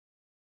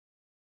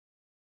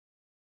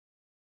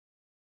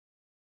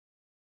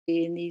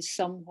in these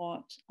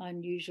somewhat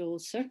unusual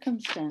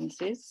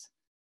circumstances.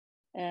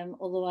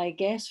 Although I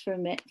guess for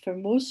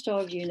most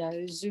of you now,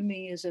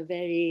 Zooming is a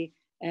very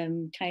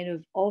kind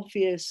of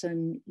obvious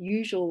and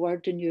usual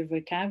word in your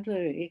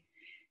vocabulary.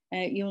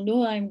 You'll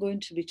know I'm going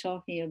to be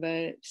talking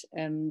about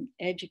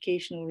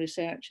educational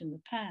research in the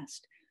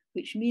past,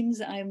 which means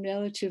that I'm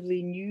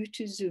relatively new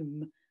to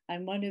Zoom.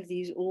 I'm one of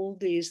these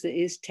oldies that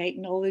is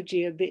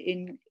technology a bit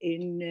in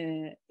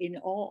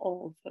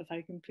awe of, if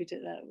I can put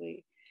it that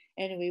way.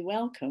 Anyway,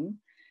 welcome.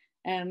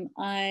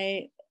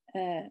 I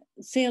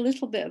say a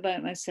little bit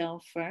about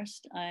myself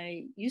first.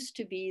 I used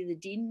to be the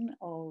Dean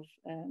of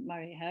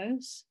Murray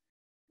House.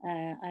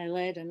 I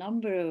led a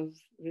number of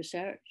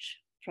research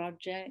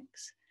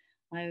projects.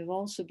 I've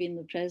also been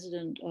the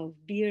president of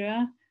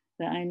BIRA,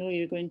 that I know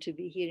you're going to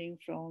be hearing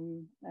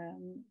from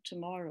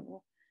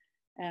tomorrow.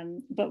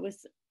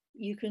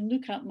 You can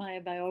look up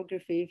my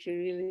biography if you're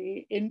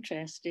really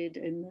interested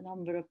in the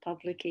number of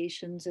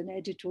publications and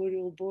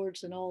editorial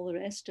boards and all the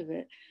rest of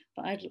it.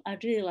 But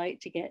I'd really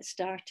like to get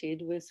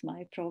started with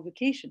my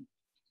provocation.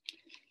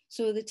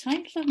 So the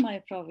title of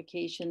my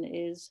provocation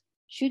is,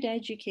 should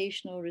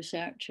educational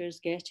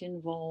researchers get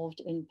involved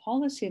in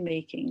policy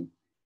making?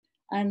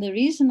 And the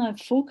reason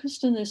I've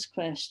focused on this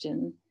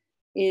question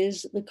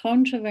is the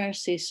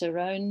controversy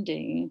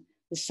surrounding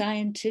the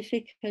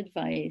scientific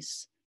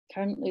advice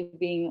currently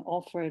being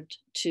offered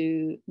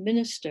to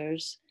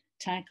ministers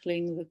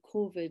tackling the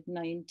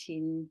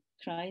COVID-19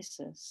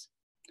 crisis.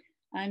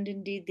 And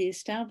indeed the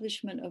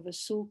establishment of a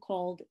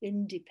so-called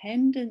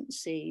independent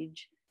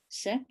SAGE,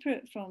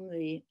 separate from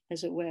the,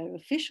 as it were,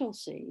 official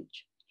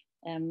SAGE.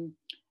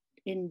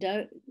 This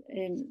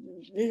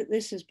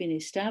has been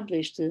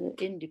established, the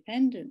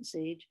independent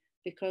SAGE,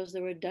 because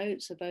there were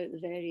doubts about the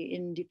very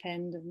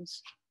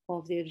independence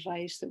of the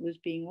advice that was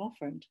being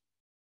offered.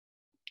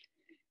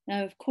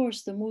 Now, of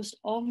course, the most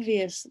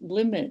obvious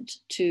limit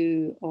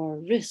to, or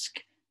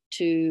risk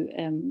to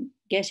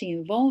getting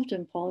involved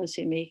in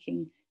policy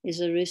making is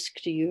a risk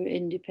to your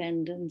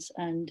independence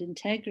and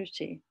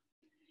integrity.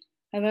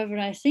 However,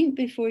 I think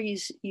before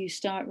you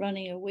start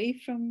running away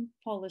from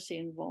policy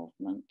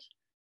involvement,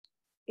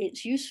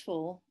 it's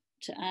useful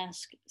to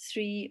ask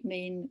three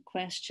main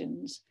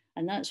questions,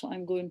 and that's what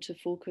I'm going to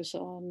focus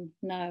on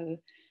now.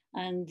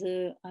 And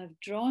I've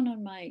drawn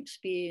on my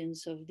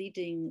experience of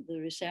leading the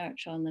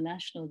research on the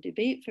national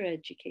debate for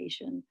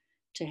education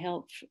to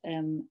help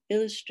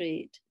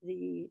illustrate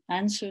the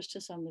answers to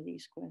some of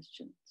these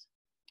questions.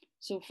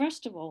 So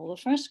first of all,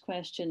 the first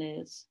question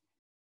is,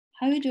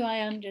 how do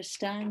I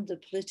understand the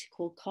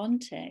political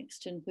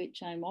context in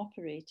which I'm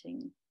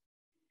operating?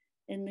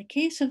 In the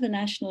case of the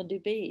national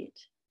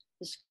debate,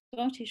 the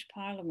Scottish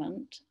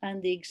Parliament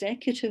and the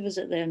executive as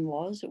it then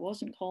was, it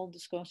wasn't called the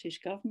Scottish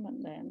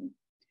Government then,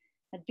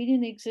 had been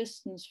in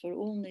existence for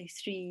only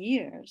 3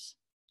 years.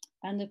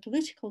 And the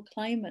political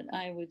climate,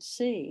 I would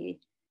say,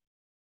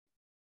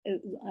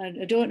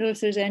 I don't know if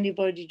there's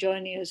anybody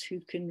joining us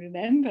who can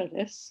remember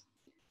this,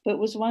 but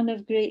was one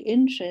of great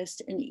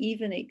interest and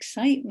even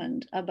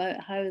excitement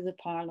about how the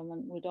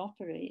Parliament would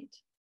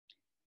operate.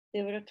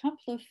 There were a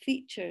couple of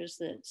features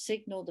that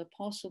signalled a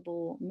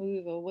possible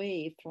move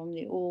away from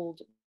the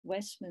old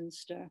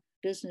Westminster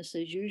business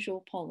as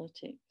usual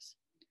politics.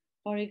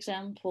 For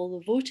example,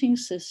 the voting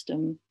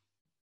system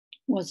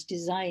was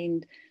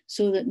designed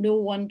so that no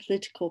one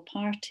political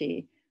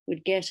party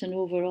would get an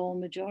overall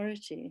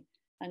majority,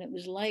 and it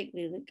was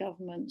likely that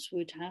governments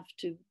would have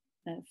to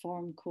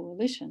form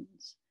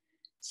coalitions.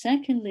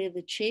 Secondly,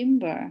 the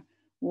chamber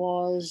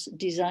was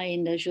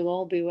designed, as you'll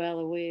all be well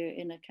aware,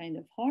 in a kind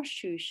of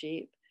horseshoe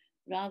shape,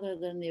 rather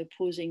than the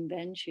opposing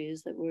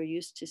benches that we're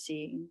used to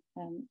seeing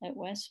at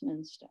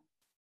Westminster.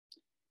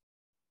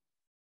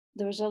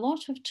 There was a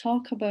lot of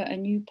talk about a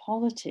new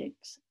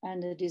politics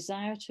and a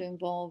desire to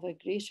involve a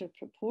greater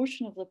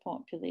proportion of the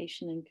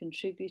population in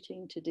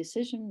contributing to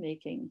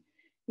decision-making,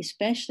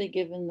 especially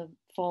given the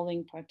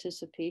falling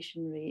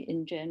participation rate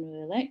in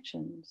general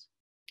elections.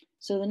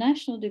 So the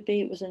national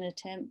debate was an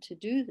attempt to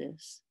do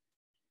this.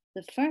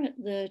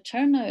 The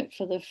turnout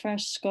for the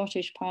first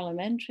Scottish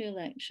parliamentary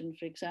election,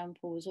 for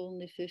example, was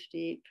only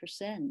 58%,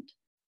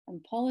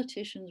 and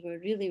politicians were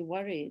really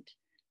worried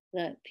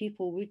that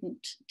people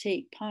wouldn't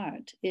take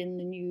part in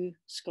the new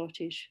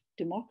Scottish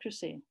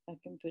democracy, if I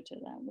can put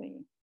it that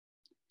way.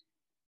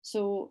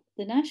 So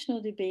the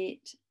national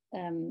debate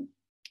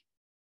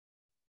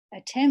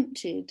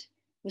attempted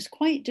was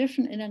quite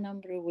different in a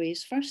number of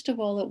ways. First of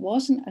all, it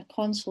wasn't a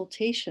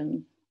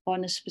consultation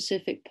on a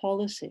specific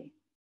policy.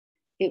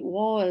 It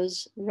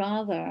was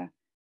rather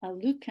a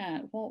look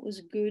at what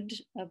was good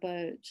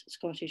about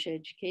Scottish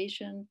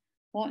education,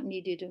 what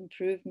needed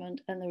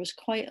improvement, and there was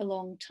quite a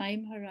long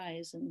time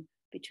horizon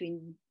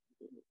between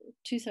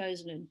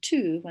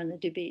 2002, when the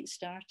debate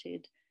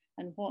started,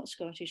 and what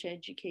Scottish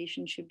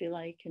education should be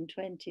like in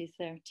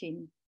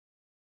 2013.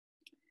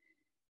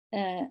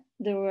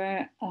 There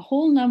were a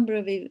whole number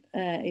of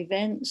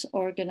events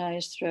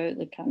organised throughout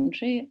the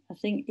country. I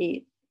think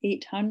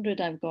 800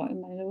 I've got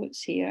in my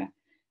notes here,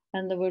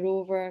 and there were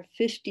over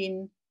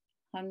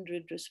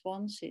 1,500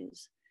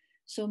 responses.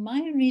 So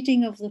my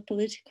reading of the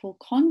political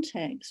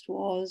context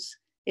was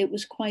it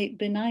was quite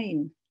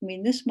benign. I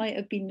mean, this might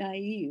have been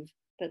naive,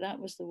 but that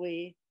was the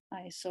way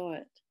I saw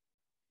it.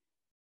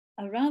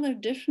 A rather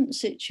different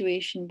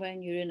situation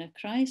when you're in a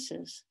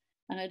crisis,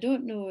 and I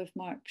don't know if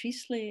Mark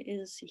Priestley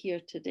is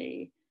here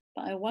today,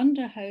 but I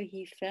wonder how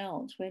he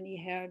felt when he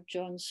heard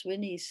John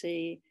Swinney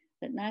say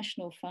that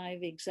National 5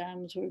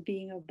 exams were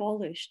being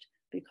abolished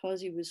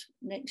because he was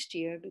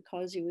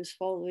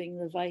following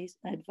the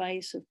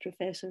advice of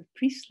Professor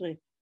Priestley.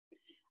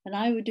 And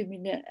I would have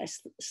been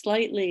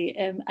slightly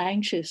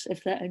anxious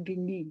if that had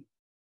been me.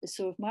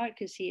 So if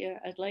Mark is here,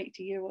 I'd like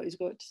to hear what he's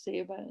got to say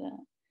about that.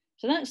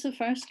 So that's the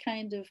first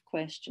kind of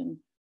question.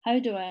 How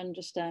do I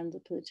understand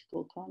the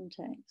political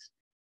context?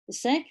 The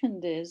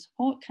second is,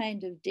 what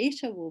kind of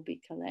data will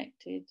be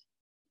collected?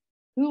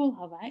 Who will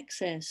have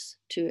access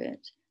to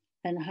it?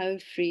 And how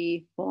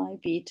free will I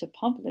be to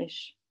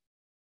publish?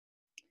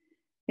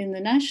 In the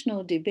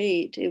national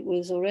debate, it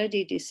was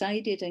already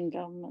decided in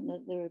government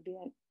that there would be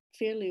a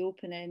fairly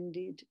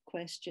open-ended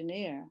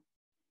questionnaire.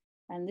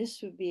 And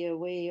this would be a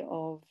way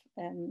of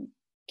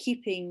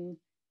keeping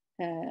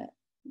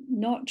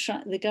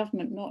the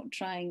government not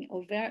trying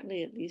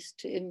overtly, at least,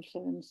 to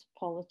influence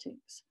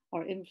politics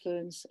or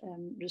influence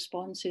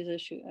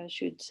responses, I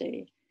should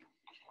say.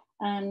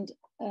 And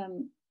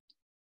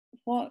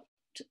what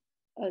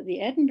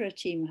the Edinburgh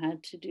team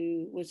had to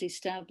do was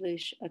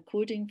establish a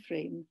coding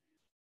frame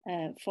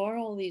for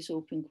all these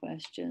open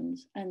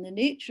questions, and the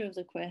nature of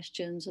the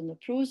questions and the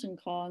pros and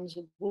cons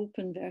of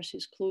open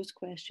versus closed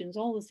questions,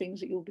 all the things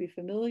that you'll be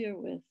familiar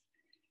with,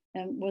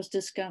 was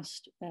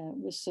discussed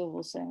with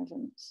civil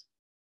servants.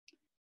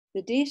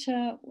 The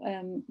data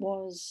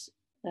was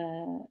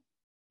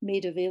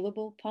made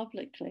available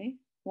publicly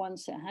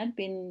once it had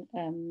been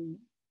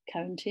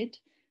counted.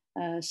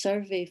 A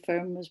survey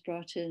firm was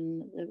brought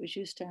in that was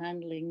used to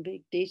handling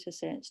big data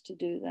sets to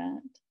do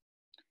that.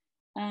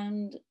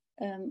 And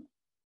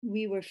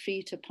we were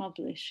free to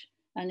publish.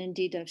 And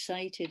indeed, I've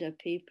cited a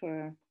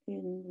paper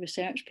in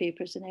Research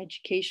Papers in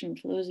Education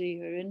for those of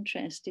you who are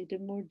interested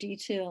in more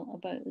detail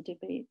about the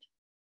debate.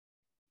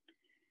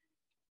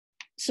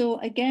 So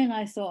again,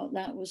 I thought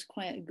that was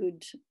quite a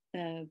good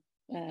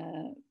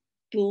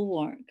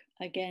bulwark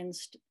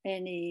against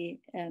any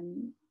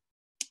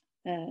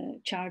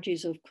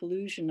charges of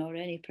collusion or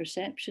any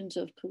perceptions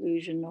of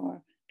collusion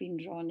or being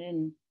drawn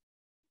in.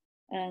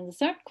 And the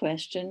third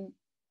question,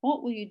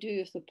 what will you do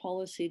if the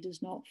policy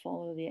does not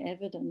follow the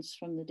evidence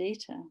from the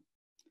data?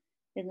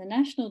 In the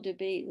national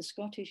debate, the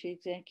Scottish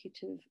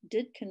Executive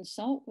did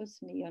consult with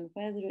me on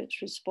whether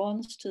its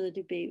response to the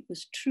debate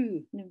was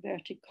true, in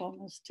inverted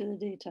commas, to the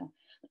data.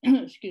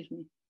 Excuse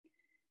me.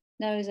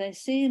 Now, as I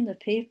say in the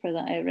paper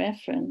that I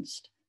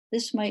referenced,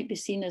 this might be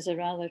seen as a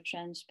rather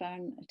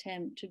transparent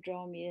attempt to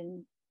draw me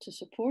into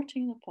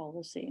supporting the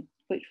policy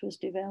which was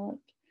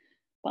developed.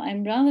 But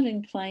I'm rather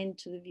inclined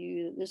to the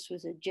view that this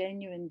was a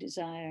genuine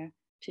desire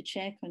to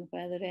check on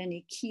whether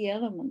any key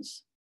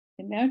elements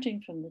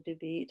emerging from the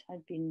debate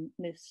had been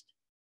missed.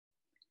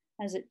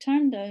 As it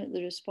turned out,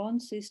 the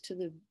responses to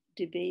the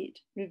debate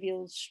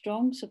revealed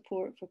strong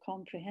support for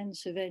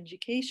comprehensive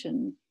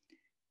education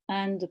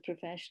and the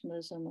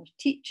professionalism of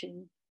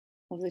teaching,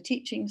 of the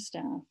teaching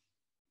staff.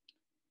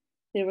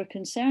 There were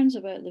concerns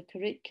about the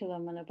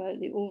curriculum and about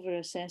the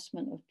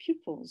over-assessment of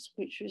pupils,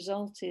 which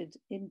resulted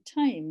in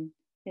time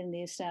in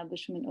the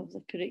establishment of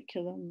the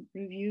Curriculum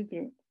Review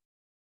Group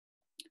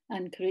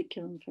and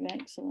Curriculum for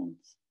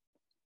Excellence.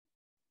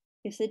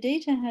 If the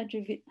data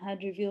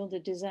had revealed a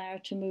desire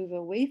to move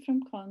away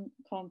from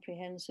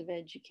comprehensive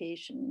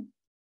education,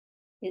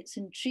 it's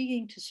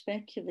intriguing to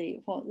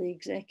speculate what the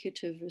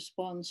executive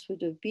response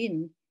would have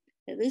been.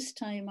 At this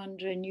time,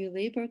 under a new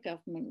Labour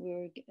government,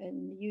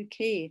 in the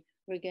UK,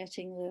 we're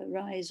getting the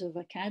rise of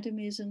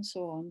academies and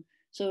so on,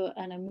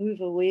 and a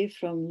move away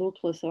from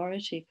local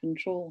authority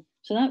control.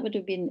 So that would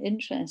have been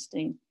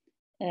interesting.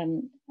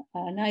 An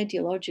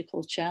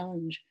ideological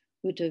challenge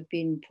would have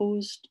been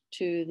posed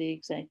to the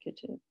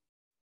executive.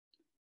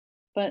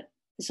 But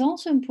it's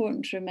also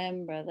important to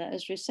remember that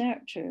as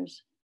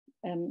researchers,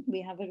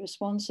 we have a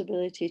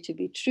responsibility to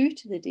be true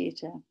to the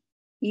data,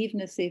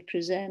 even if they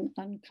present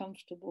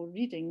uncomfortable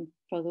reading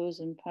for those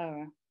in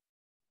power.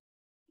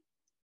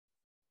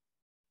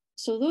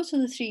 So those are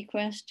the three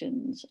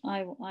questions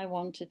I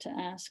wanted to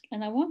ask,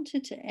 and I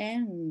wanted to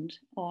end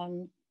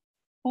on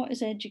what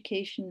is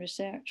education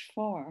research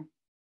for?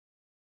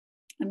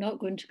 I'm not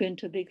going to go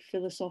into a big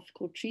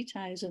philosophical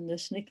treatise on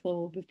this, Nicola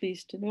will be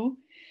pleased to know,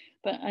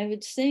 but I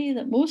would say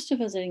that most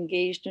of us are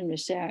engaged in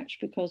research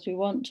because we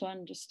want to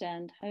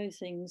understand how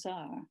things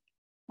are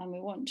and we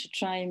want to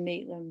try and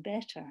make them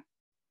better.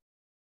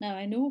 Now,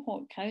 I know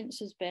what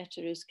counts as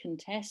better is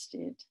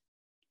contested,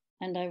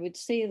 and I would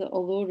say that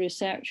although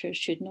researchers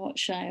should not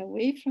shy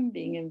away from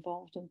being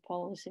involved in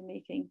policy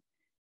making,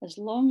 as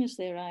long as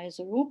their eyes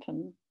are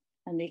open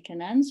and they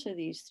can answer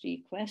these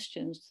three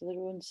questions to their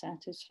own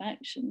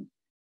satisfaction,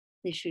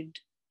 they should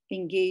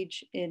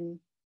engage in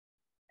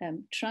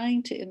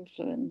trying to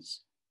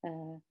influence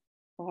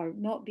or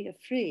not be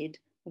afraid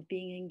of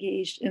being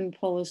engaged in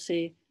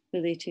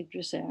policy-related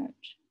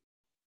research.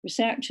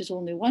 Research is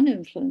only one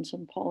influence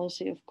on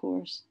policy, of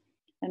course,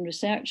 and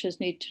researchers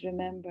need to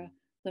remember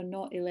they're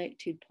not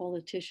elected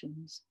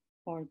politicians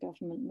or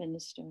government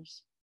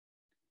ministers.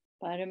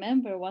 But I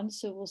remember one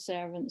civil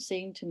servant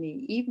saying to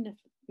me, even if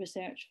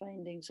research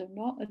findings are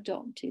not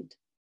adopted,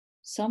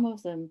 some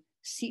of them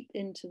seep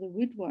into the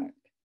woodwork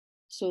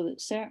so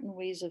that certain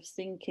ways of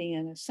thinking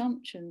and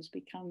assumptions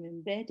become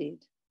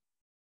embedded.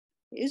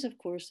 It is, of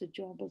course, the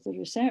job of the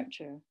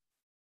researcher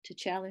to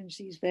challenge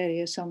these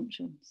very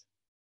assumptions.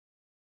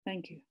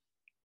 Thank you.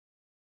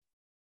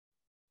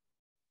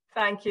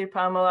 Thank you,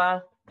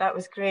 Pamela. That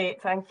was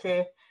great. Thank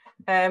you.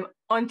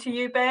 On to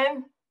you,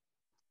 Ben.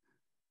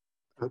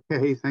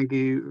 Okay, thank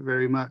you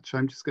very much.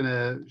 I'm just going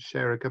to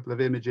share a couple of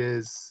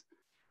images,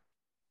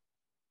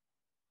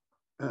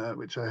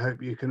 which I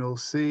hope you can all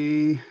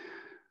see.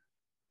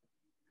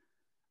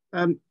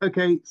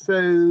 Okay,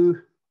 so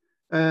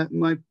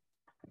my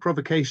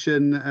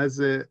provocation, as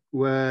it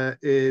were,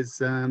 is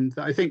that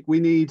I think we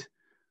need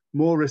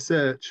more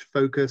research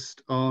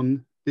focused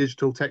on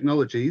digital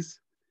technologies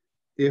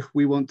if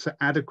we want to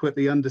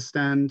adequately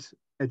understand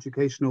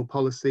educational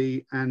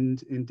policy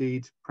and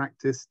indeed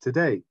practice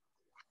today.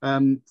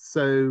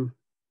 So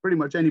pretty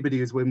much anybody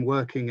who's been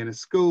working in a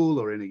school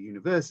or in a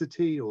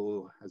university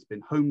or has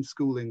been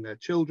homeschooling their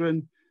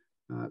children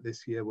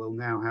this year will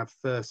now have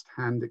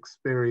first-hand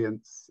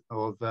experience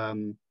of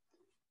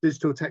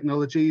digital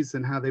technologies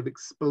and how they've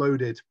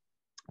exploded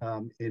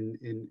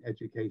in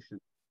education.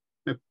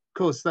 Now, of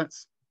course,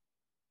 that's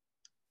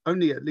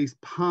only at least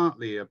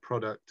partly a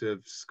product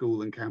of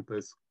school and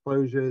campus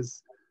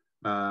closures.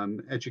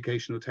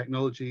 Educational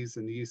technologies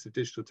and the use of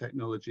digital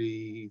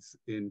technologies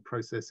in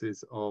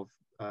processes of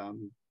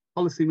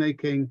policy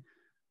making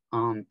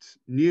aren't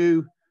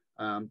new,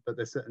 but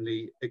they're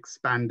certainly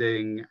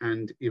expanding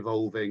and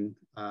evolving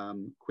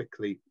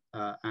quickly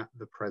at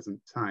the present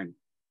time.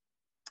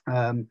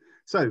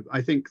 So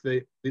I think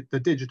the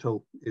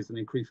digital is an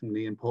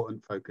increasingly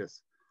important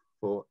focus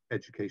for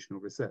educational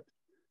research.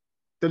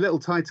 The little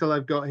title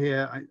I've got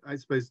here, I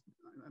suppose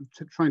I'm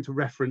trying to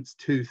reference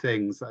two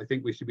things that I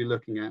think we should be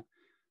looking at.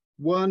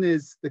 One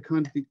is the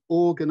kind of the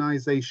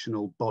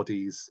organizational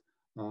bodies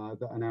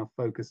that are now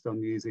focused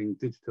on using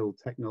digital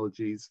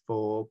technologies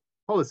for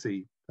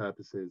policy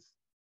purposes,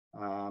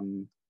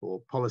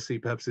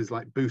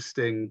 like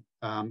boosting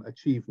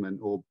achievement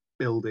or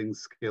building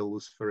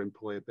skills for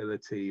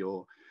employability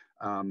or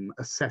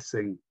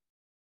assessing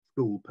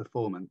school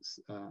performance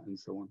and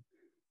so on.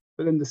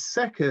 But then the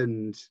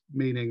second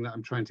meaning that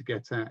I'm trying to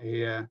get at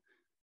here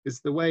is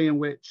the way in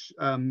which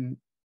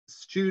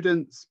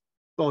students'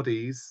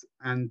 bodies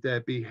and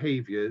their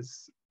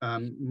behaviors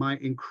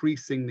might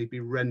increasingly be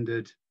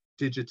rendered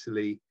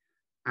digitally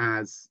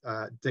as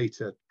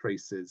data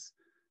traces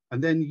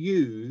and then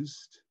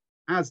used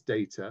as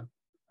data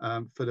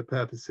for the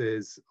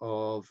purposes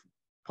of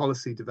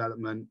policy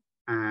development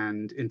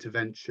and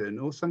intervention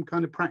or some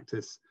kind of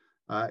practice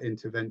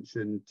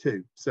intervention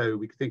too. So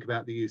we could think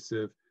about the use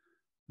of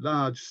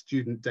large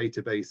student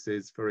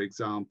databases, for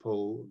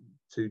example,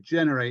 to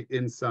generate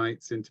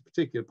insights into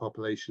particular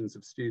populations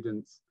of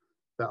students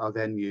that are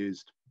then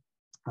used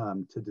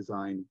to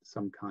design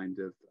some kind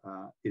of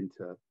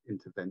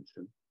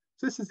intervention.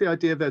 So this is the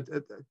idea that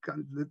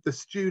the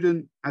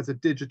student as a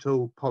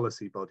digital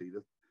policy body,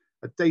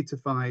 a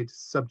datafied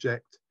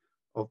subject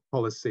of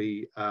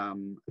policy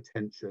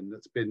attention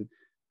that's been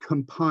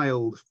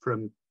compiled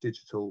from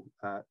digital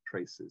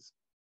traces.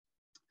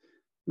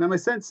 Now, my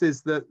sense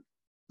is that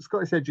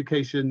Scottish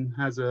education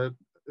has a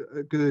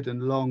good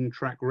and long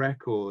track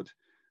record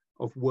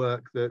of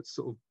work that's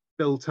sort of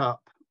built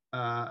up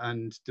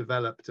and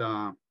developed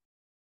our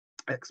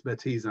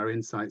expertise and our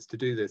insights to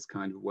do this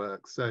kind of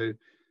work. So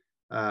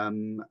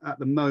at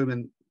the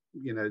moment,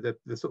 you know,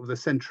 the sort of the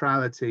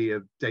centrality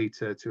of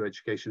data to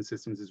education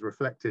systems is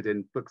reflected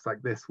in books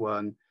like this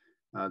one,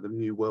 the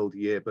New World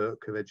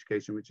Yearbook of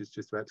Education, which is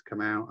just about to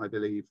come out, I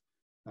believe,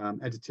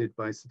 edited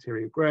by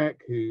Soteria Grech,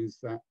 who's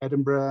at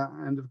Edinburgh.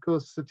 And of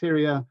course,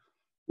 Soteria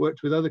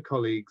worked with other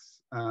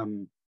colleagues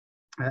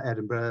at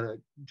Edinburgh,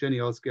 Jenny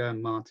Osger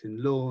and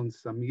Martin Lawn,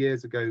 some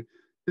years ago,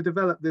 to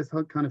develop this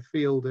kind of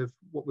field of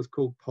what was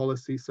called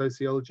policy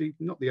sociology.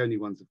 Not the only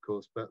ones, of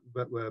course, but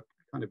were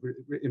kind of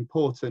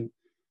important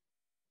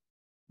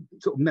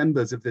sort of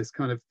members of this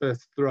kind of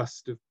first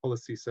thrust of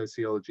policy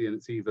sociology and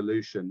its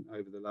evolution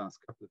over the last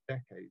couple of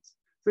decades.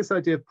 This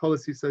idea of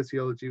policy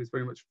sociology was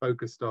very much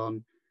focused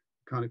on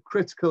kind of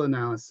critical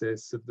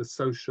analysis of the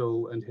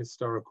social and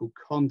historical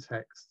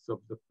contexts of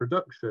the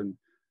production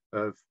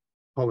of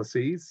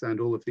policies and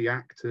all of the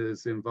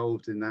actors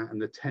involved in that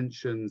and the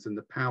tensions and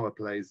the power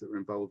plays that were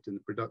involved in the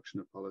production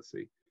of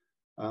policy.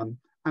 And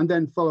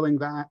then following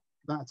that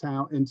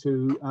out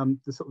into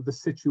the sort of the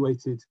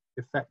situated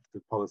effect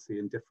of policy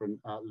in different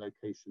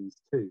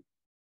locations too.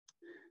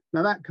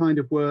 Now that kind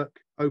of work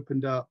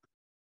opened up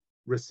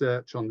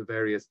research on the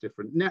various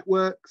different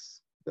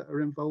networks that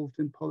are involved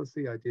in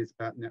policy, ideas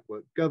about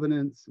network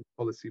governance and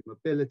policy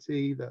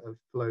mobility that have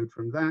flowed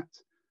from that.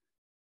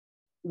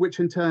 which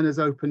in turn has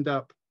opened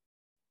up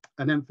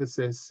an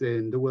emphasis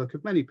in the work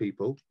of many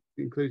people,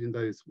 including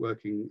those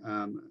working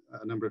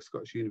at a number of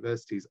Scottish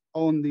universities,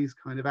 on these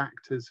kind of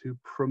actors who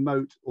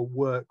promote or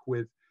work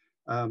with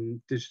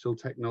digital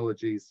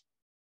technologies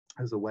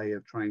as a way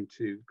of trying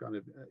to kind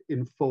of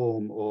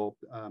inform or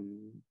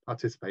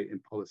participate in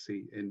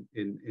policy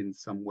in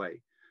some way.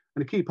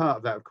 And a key part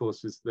of that, of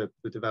course, is the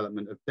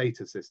development of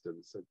data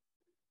systems. So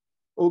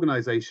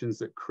organizations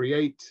that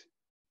create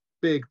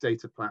big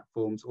data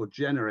platforms or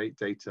generate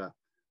data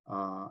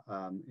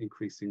are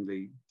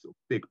increasingly sort of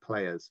big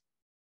players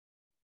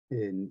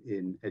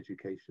in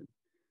education.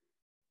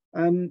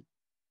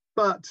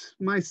 But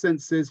my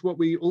sense is what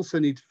we also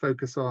need to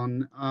focus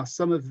on are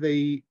some of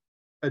the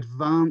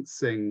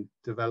advancing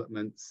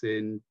developments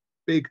in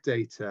big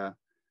data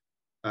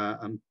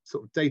and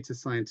sort of data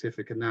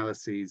scientific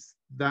analyses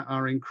that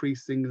are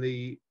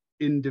increasingly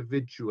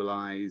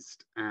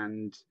individualized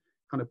and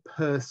kind of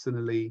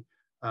personally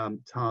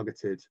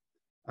targeted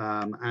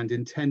and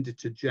intended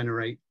to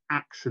generate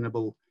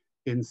actionable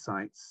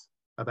insights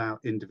about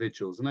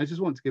individuals. And I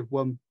just want to give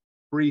one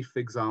brief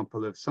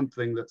example of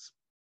something that's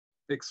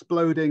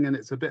exploding, and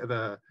it's a bit of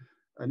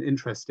an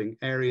interesting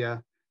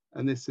area.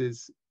 And this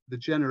is the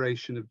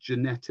generation of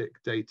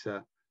genetic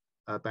data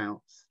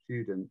about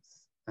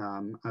students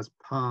as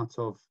part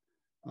of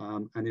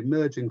an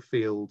emerging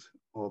field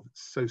of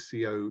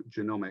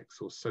sociogenomics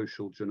or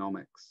social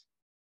genomics,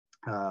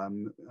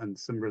 and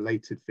some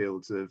related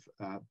fields of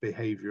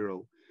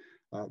behavioral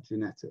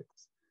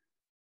genetics.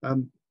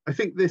 I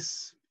think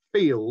this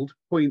field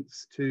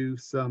points to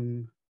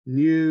some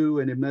new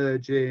and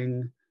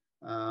emerging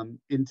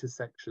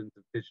intersections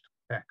of digital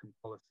tech and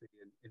policy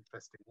in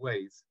interesting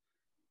ways.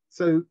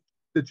 So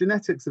the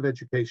genetics of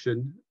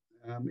education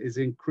is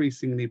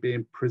increasingly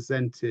being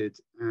presented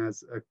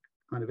as a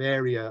kind of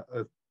area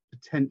of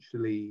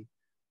potentially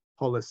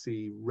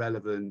policy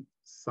relevant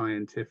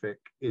scientific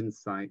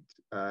insight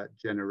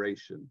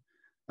generation.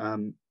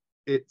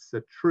 It's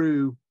a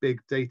true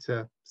big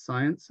data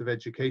science of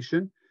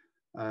education.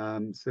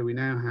 So we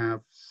now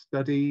have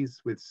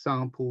studies with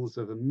samples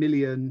of 1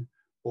 million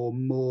or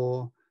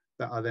more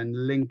that are then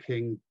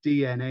linking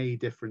DNA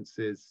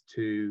differences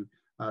to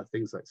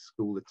things like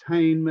school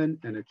attainment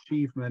and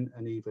achievement,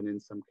 and even in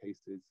some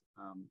cases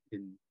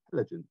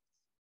intelligence.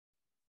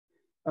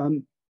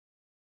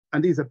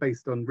 And these are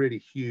based on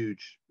really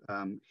huge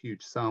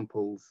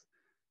samples.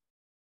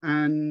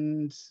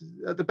 And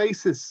at the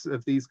basis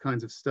of these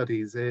kinds of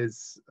studies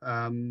is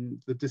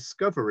the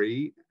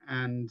discovery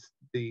and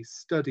the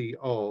study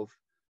of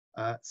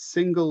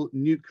single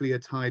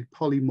nucleotide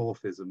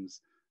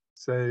polymorphisms.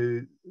 So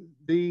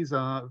these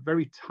are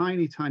very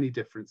tiny, tiny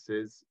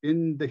differences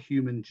in the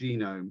human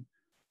genome,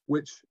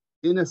 which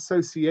in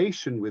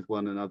association with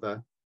one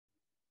another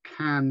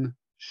can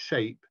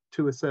shape,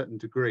 to a certain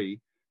degree,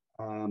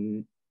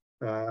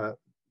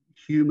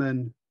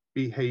 human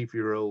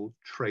behavioral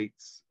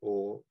traits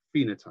or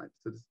phenotypes.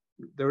 So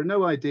there are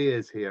no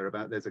ideas here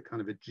about there's a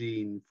kind of a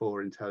gene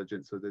for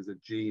intelligence, or there's a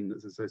gene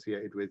that's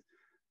associated with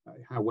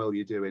how well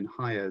you do in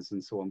hires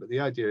and so on. But the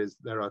idea is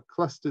there are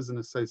clusters and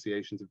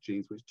associations of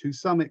genes which to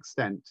some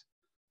extent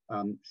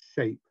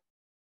shape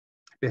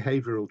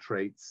behavioral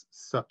traits,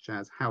 such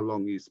as how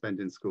long you spend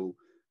in school,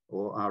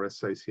 or are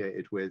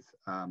associated with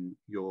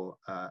your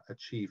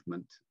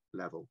achievement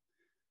level.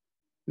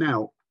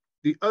 Now,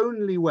 the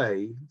only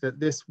way that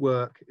this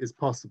work is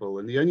possible,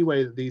 and the only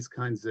way that these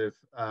kinds of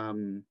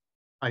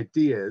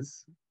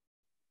ideas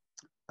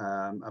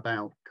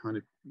about kind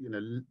of,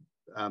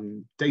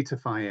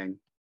 datafying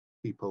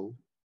people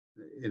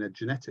in a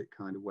genetic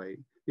kind of way,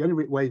 the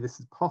only way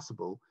this is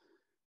possible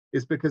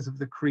is because of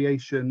the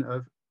creation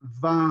of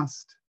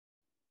vast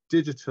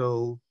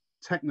digital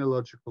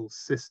technological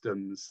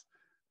systems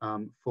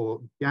for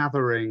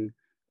gathering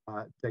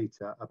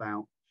data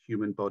about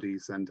human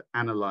bodies and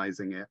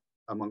analyzing it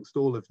amongst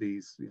all of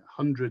these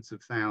hundreds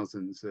of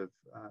thousands of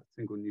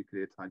single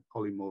nucleotide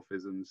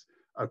polymorphisms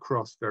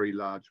across very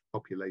large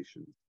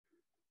populations.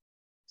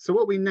 So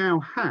what we now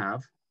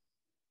have,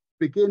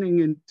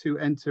 beginning to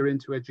enter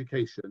into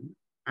education,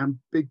 and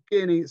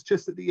it's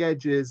just at the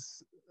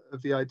edges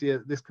of the idea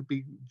that this could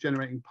be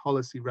generating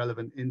policy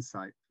relevant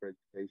insight for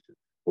education.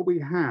 What we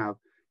have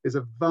is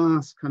a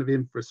vast kind of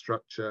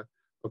infrastructure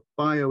of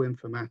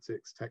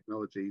bioinformatics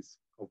technologies,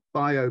 of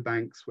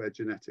biobanks where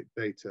genetic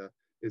data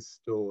is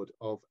stored,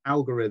 of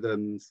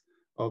algorithms,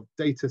 of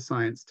data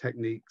science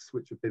techniques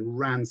which have been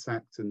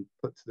ransacked and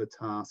put to the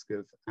task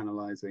of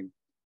analyzing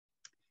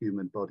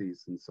human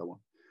bodies and so on.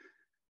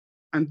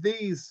 And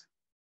these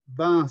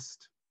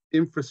vast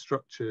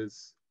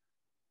infrastructures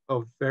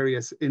of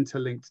various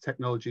interlinked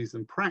technologies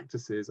and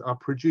practices are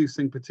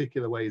producing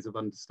particular ways of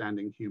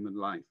understanding human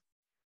life,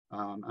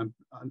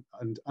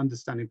 and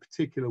understanding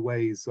particular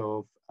ways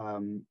of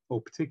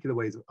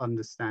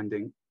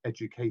understanding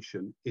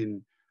education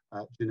in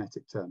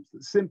genetic terms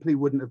that simply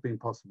wouldn't have been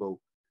possible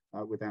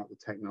without the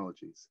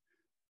technologies.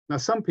 Now,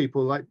 some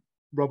people like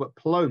Robert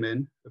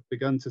Plomin have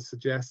begun to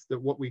suggest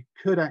that what we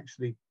could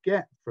actually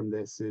get from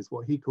this is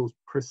what he calls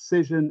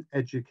precision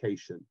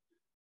education.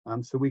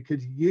 So we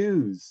could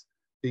use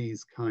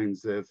these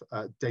kinds of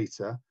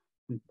data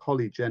from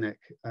polygenic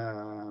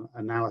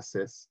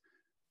analysis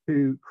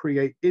to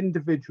create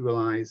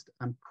individualized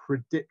and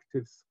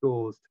predictive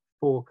scores to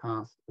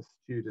forecast a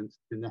student's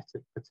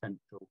genetic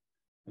potential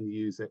and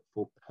use it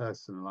for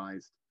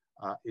personalized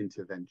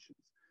interventions.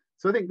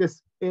 So I think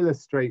this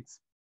illustrates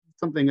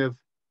something of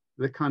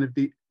the kind of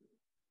the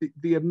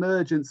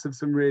emergence of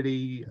some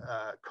really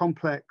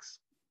complex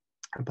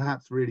and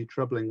perhaps really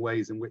troubling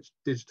ways in which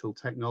digital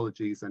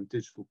technologies and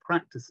digital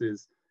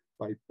practices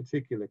by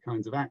particular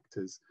kinds of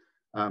actors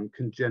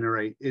can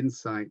generate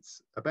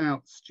insights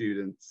about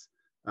students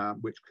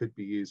which could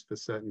be used for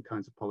certain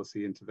kinds of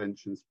policy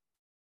interventions,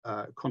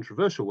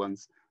 controversial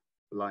ones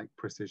like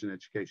precision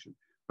education.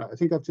 Right, I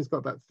think I've just got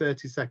about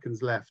 30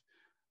 seconds left.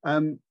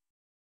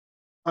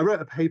 I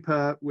wrote a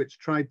paper which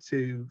tried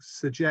to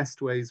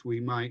suggest ways we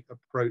might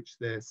approach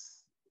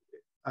this.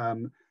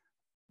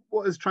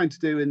 What I was trying to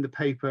do in the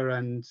paper,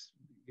 and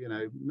you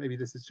know, maybe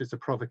this is just a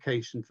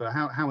provocation for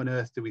how on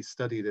earth do we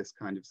study this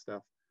kind of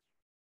stuff?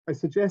 I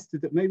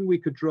suggested that maybe we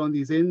could draw on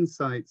these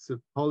insights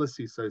of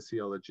policy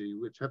sociology,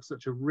 which have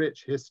such a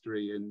rich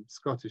history in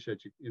Scottish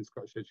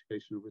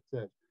educational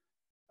research,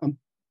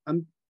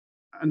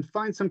 and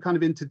find some kind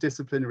of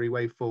interdisciplinary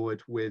way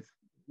forward with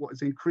what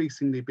is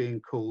increasingly being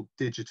called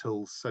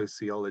digital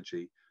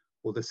sociology,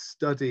 or the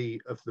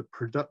study of the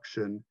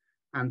production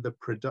and the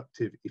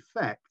productive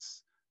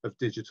effects of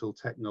digital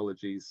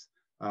technologies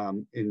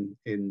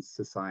in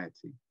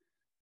society.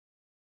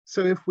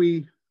 So if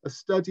we are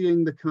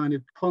studying the kind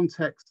of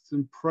contexts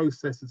and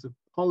processes of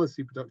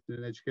policy production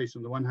in education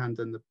on the one hand,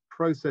 and the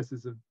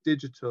processes of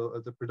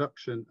the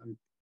production and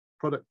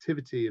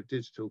productivity of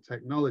digital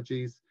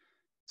technologies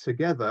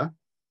together,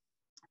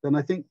 then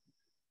I think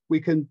we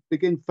can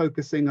begin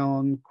focusing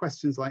on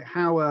questions like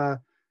how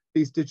are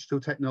these digital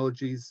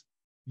technologies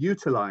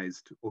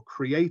utilized or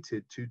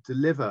created to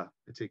deliver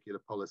particular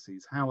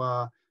policies? How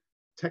are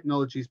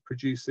technologies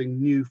producing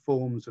new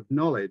forms of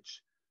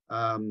knowledge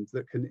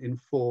that can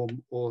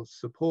inform or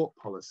support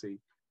policy?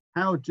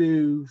 How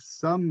do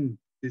some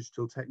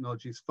digital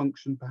technologies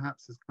function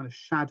perhaps as kind of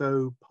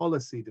shadow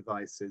policy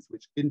devices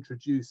which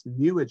introduce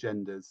new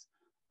agendas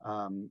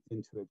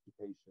into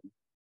education?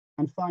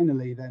 And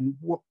finally, then,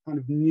 what kind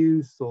of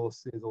new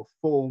sources or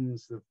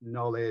forms of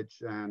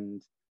knowledge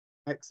and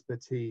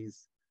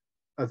expertise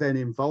are then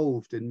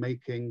involved in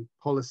making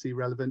policy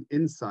relevant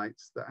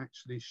insights that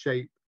actually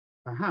shape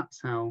perhaps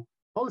how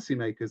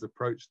policymakers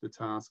approach the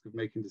task of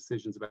making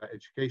decisions about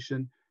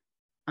education,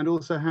 and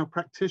also how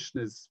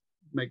practitioners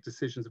make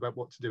decisions about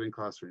what to do in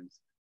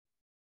classrooms?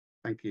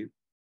 Thank you.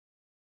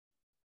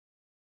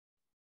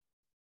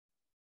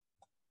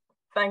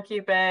 Thank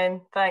you, Ben.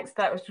 Thanks.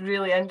 That was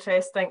really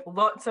interesting.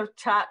 Lots of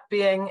chat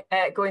being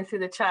going through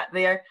the chat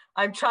there.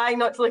 I'm trying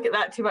not to look at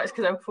that too much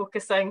because I'm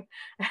focusing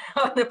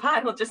on the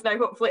panel just now.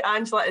 Hopefully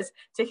Angela is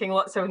taking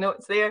lots of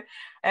notes there.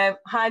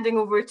 Handing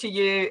over to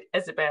you,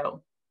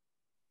 Isabelle.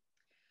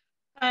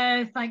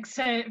 Thanks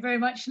very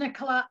much,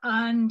 Nicola.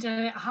 And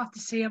I have to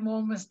say I'm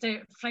almost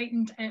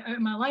frightened out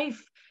of my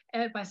life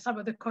by some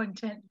of the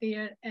content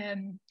there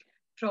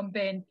from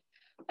Ben.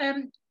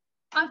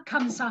 I've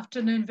come this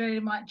afternoon very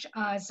much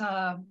as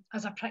a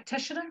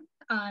practitioner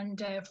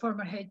and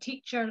former head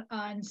teacher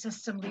and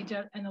system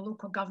leader in a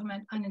local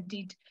government, and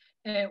indeed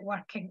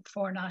working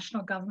for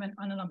national government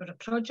on a number of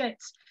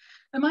projects.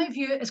 And my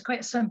view is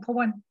quite a simple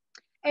one.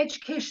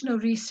 Educational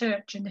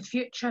research in the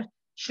future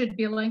should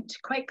be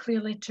linked quite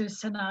clearly to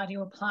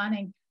scenario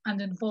planning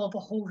and involve a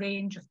whole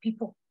range of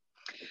people.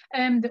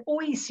 The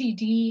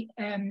OECD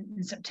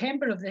in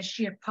September of this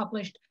year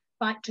published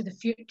Back to the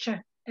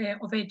Future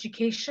of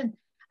Education,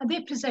 and they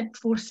present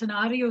 4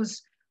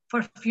 scenarios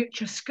for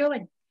future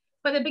schooling.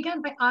 But they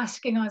begin by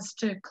asking us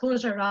to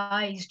close our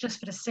eyes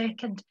just for a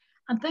second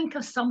and think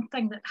of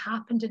something that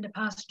happened in the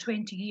past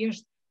 20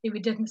 years that we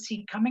didn't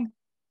see coming.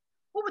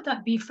 What would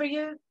that be for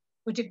you?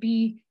 Would it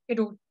be, you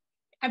know,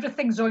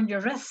 everything's on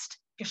your wrist,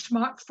 your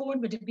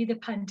smartphone? Would it be the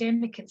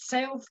pandemic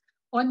itself,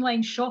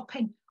 online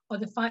shopping, or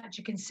the fact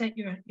you can set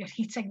your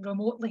heating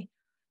remotely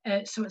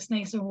so it's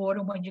nice and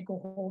warm when you go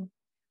home?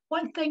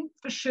 One thing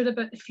for sure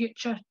about the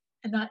future,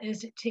 and that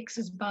is it takes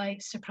us by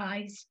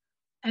surprise.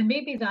 And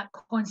maybe that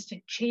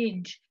constant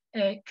change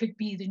could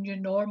be the new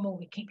normal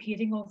we keep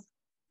hearing of.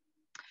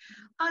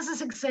 As a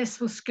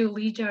successful school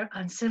leader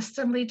and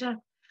system leader,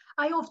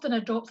 I often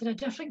adopted a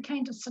different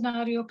kind of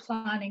scenario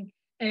planning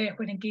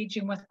when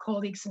engaging with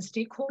colleagues and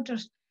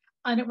stakeholders.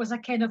 And it was a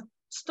kind of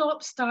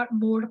stop, start,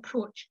 more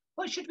approach.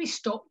 What should we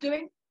stop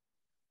doing?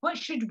 What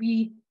should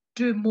we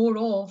do more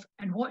of?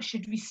 And what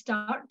should we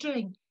start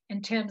doing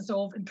in terms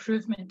of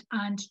improvement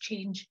and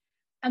change?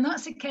 And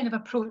that's the kind of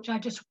approach I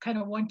just kind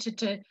of wanted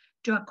to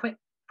do a quick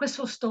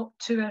whistle stop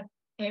tour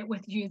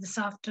with you this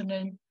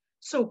afternoon.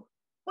 So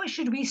what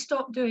should we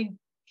stop doing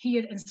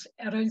here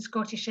around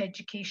Scottish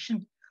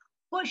education?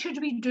 What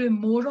should we do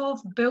more of,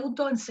 build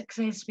on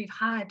success we've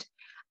had?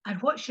 And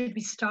what should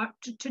we start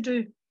to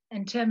do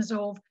in terms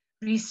of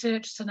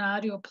research,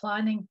 scenario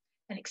planning,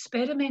 and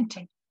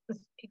experimenting with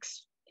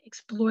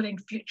exploring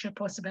future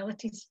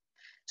possibilities.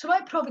 So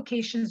my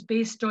provocation is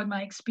based on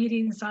my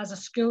experience as a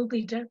school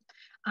leader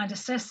and a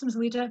systems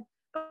leader,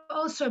 but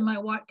also my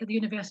work at the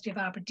University of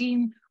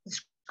Aberdeen, with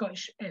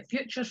Scottish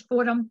Futures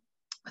Forum,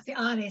 with the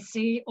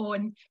RSA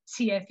on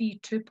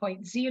CFE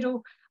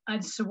 2.0,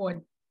 and so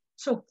on.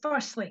 So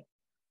firstly,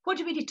 what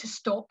do we need to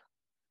stop?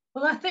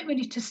 Well, I think we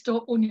need to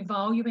stop only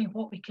valuing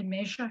what we can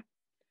measure.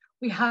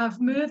 We have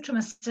moved from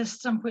a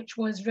system which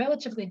was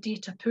relatively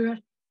data poor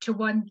to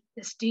one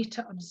that's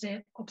data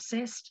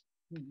obsessed.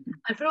 Mm-hmm.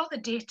 And for all the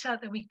data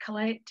that we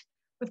collect,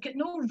 we've got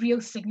no real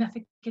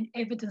significant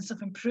evidence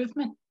of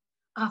improvement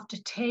after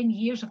 10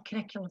 years of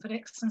curriculum for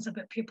excellence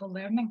about pupil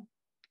learning.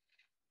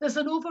 There's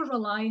an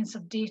over-reliance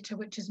of data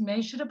which is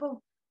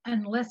measurable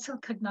and little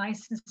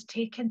cognizance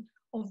taken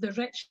of the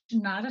rich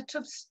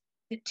narratives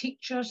that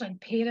teachers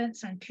and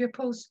parents and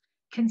pupils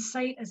can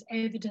cite as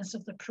evidence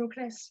of their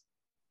progress.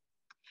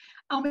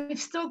 And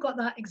we've still got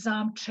that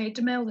exam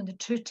treadmill and the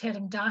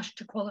two-term dash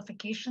to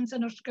qualifications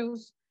in our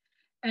schools,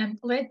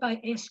 led by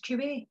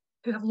SQA,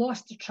 who have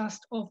lost the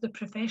trust of the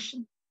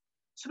profession.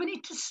 So we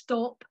need to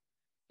stop,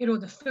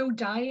 the full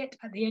diet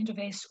at the end of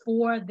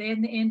S4,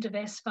 then the end of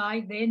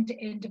S5, then the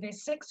end of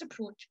S6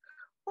 approach.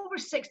 Over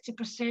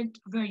 60%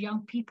 of our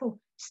young people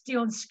stay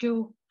on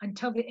school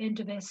until the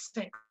end of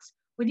S6.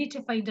 We need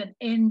to find an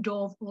end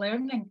of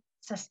learning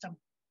system.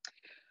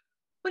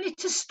 We need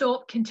to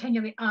stop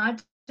continually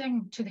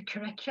adding to the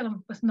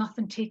curriculum with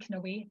nothing taken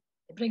away.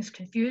 It brings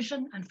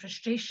confusion and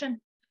frustration,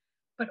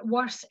 but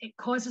worse, it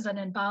causes an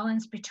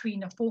imbalance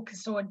between a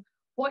focus on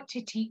what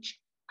to teach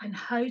and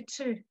how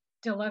to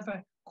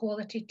deliver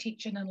quality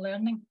teaching and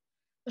learning.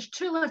 There's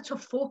too little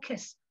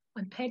focus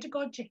on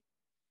pedagogy.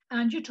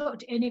 And you talk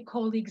to any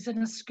colleagues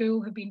in a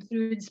school who've been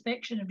through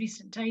inspection in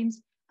recent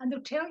times, and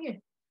they'll tell you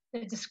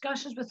that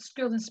discussions with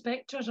school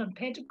inspectors on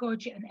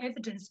pedagogy and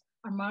evidence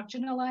are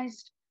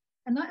marginalised.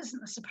 And that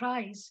isn't a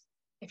surprise.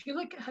 If you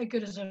look at how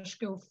good is our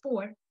school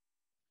 4,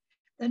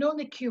 then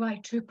only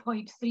QI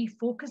 2.3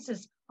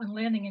 focuses on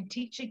learning and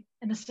teaching,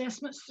 and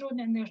assessments thrown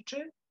in there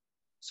too.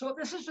 So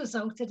this has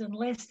resulted in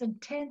less than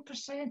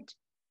 10%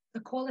 the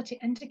quality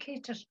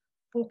indicators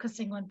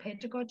focusing on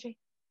pedagogy.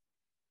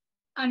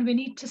 And we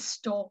need to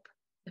stop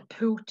the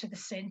pull to the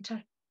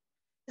centre.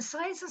 The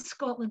size of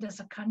Scotland as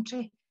a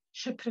country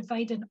should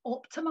provide an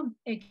optimum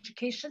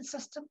education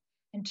system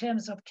in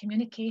terms of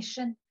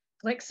communication,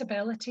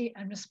 flexibility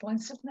and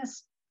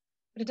responsiveness,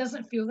 but it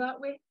doesn't feel that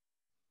way.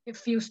 It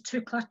feels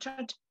too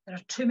cluttered. There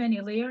are too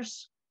many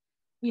layers.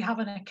 We have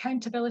an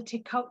accountability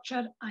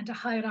culture and a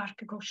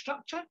hierarchical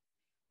structure.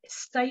 It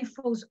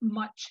stifles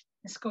much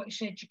in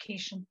Scottish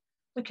education.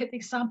 Look at the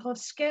example of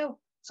SCEL,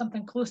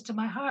 something close to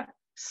my heart,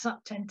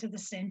 sucked into the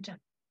centre.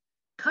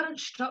 Current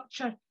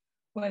structure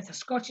with the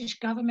Scottish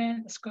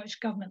Government, the Scottish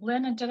Government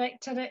Learning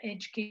Directorate,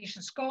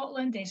 Education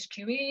Scotland,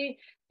 SQA,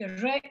 the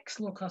RICS,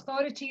 local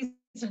authorities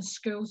and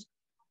schools,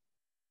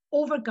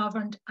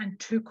 overgoverned and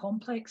too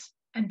complex,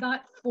 and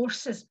that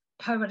forces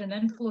power and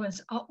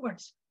influence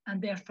upwards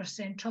and therefore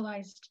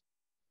centralised.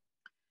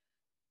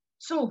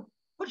 So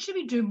what should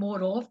we do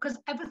more of? Because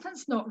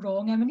everything's not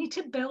wrong and we need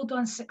to build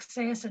on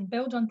success and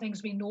build on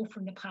things we know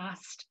from the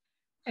past.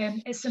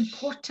 It's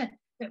important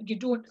that you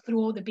don't throw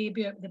all the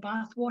baby out with the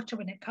bathwater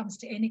when it comes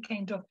to any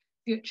kind of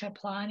future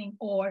planning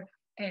or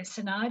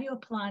scenario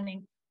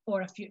planning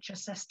for a future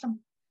system.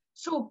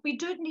 So we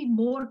do need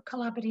more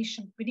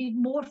collaboration, we need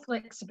more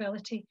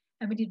flexibility,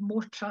 and we need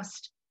more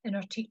trust in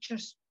our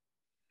teachers.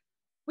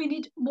 We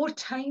need more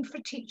time for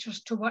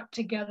teachers to work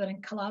together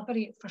and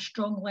collaborate for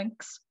strong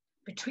links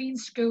between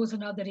schools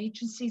and other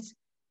agencies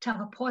to have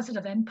a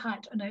positive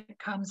impact on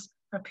outcomes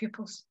for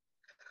pupils.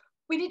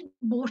 We need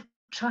more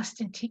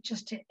trust in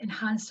teachers to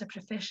enhance their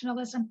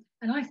professionalism,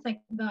 and I think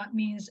that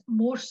means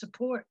more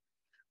support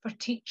for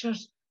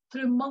teachers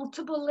through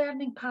multiple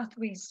learning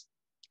pathways.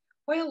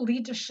 While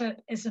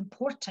leadership is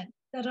important,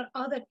 there are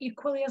other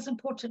equally as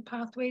important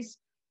pathways,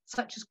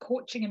 such as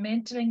coaching and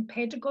mentoring,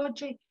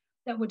 pedagogy,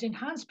 that would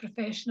enhance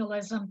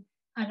professionalism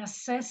and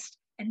assist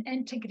in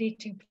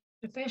integrating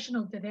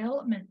professional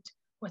development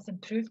with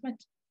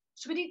improvement.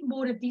 So we need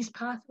more of these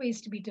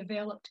pathways to be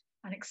developed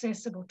and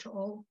accessible to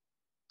all.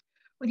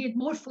 We need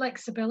more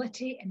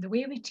flexibility in the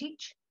way we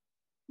teach,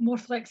 more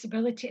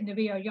flexibility in the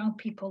way our young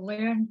people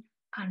learn,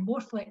 and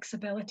more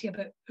flexibility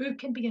about who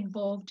can be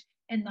involved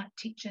in that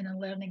teaching and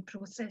learning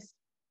process.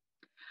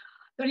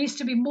 There needs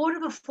to be more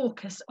of a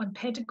focus on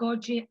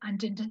pedagogy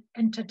and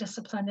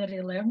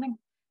interdisciplinary learning.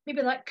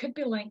 Maybe that could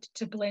be linked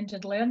to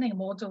blended learning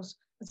models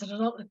as a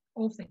result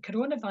of the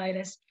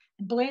coronavirus,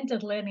 and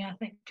blended learning, I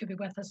think, could be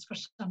with us for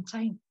some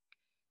time.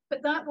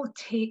 But that will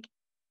take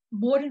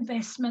more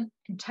investment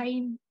in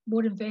time,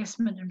 more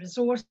investment in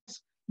resource,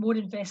 more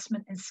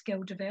investment in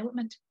skill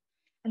development.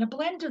 And a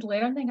blended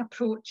learning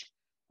approach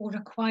will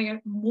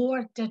require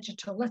more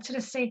digital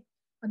literacy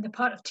on the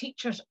part of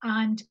teachers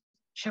and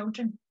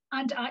children,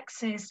 and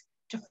access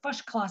to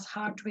first-class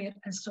hardware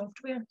and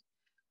software.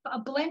 But a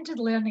blended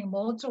learning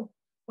model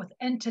with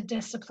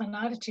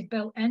interdisciplinarity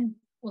built in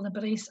will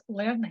embrace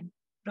learning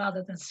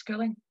rather than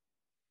schooling.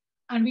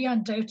 And we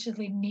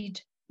undoubtedly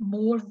need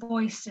more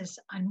voices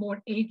and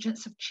more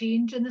agents of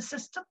change in the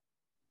system.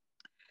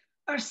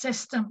 Our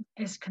system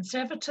is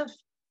conservative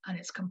and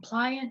it's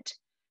compliant,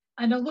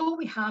 and although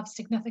we have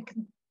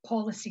significant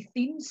policy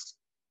themes,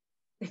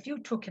 they feel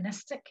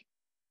tokenistic.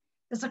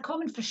 There's a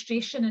common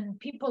frustration, and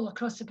people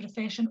across the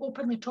profession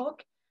openly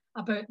talk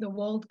about the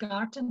walled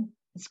garden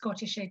in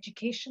Scottish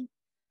education.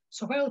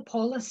 So while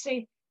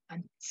policy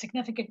and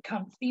significant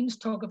current themes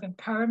talk of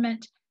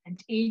empowerment and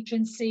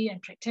agency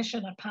and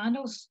practitioner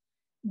panels,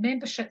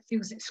 membership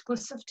feels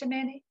exclusive to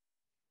many,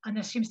 and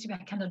there seems to be a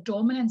kind of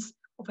dominance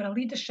over a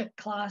leadership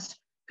class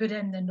who are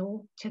in the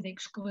know to the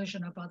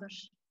exclusion of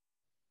others.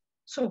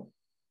 So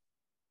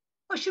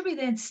what should we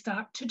then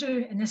start to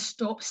do in this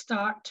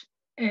stop-start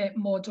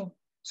model?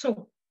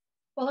 So,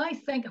 well, I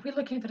think if we're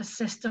looking for a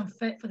system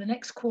fit for the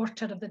next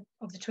quarter of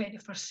the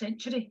 21st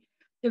century,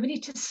 then we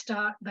need to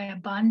start by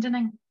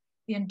abandoning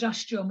the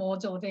industrial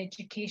model of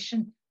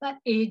education, that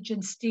age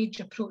and stage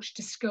approach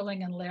to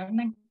schooling and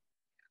learning.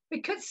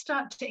 We could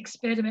start to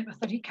experiment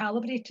with a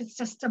recalibrated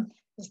system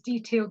as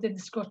detailed in the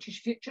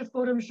Scottish Future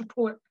Forum's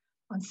report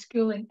on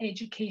schooling,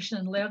 education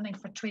and learning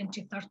for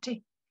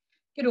 2030.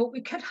 You know,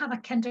 we could have a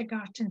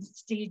kindergarten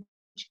stage,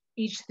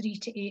 age 3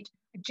 to 8,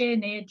 a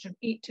gen ed from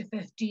 8 to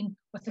 15,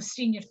 with a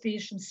senior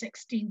phase from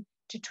 16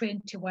 to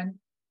 21.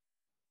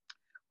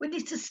 We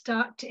need to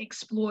start to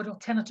explore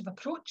alternative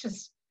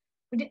approaches.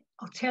 We need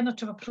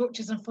alternative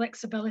approaches and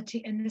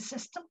flexibility in the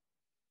system.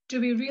 Do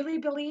we really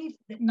believe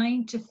that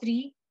 9 to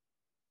 3,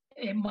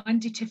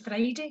 Monday to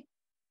Friday,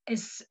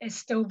 is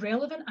still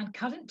relevant and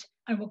current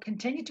and will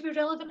continue to be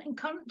relevant and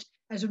current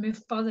as we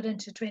move further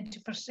into the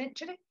 21st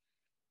century?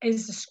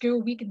 Is the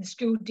school week and the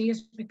school day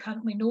as we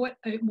currently know it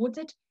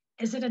outmoded?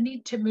 Is there a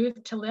need to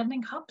move to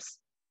learning hubs?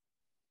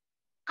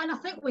 And I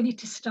think we need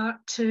to start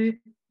to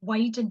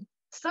widen,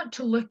 start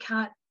to look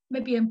at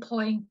maybe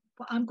employing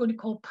what I'm going to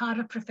call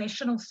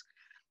para-professionals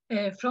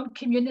from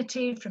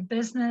community, from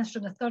business,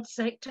 from the third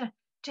sector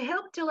to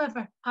help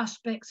deliver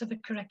aspects of the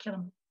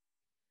curriculum.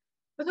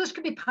 But those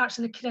could be parts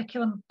of the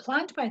curriculum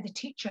planned by the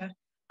teacher,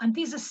 and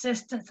these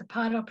assistants, the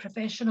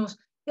para-professionals,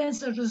 then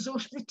is a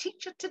resource for the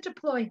teacher to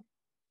deploy.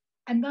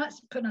 And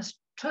that's putting us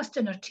trust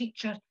in our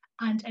teacher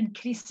and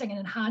increasing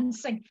and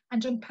enhancing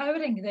and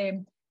empowering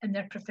them in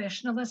their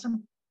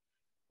professionalism.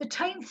 The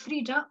time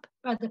freed up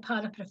by the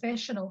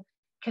paraprofessional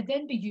can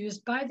then be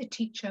used by the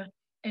teacher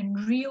in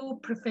real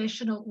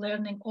professional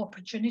learning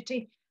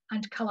opportunity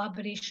and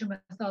collaboration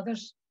with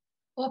others,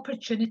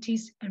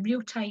 opportunities in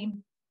real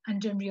time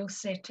and in real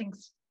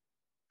settings.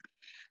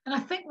 And I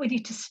think we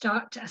need to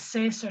start to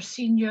assess our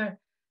senior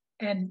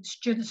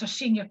students, our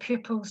senior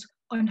pupils,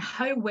 on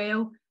how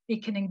well they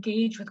can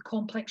engage with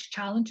complex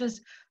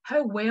challenges,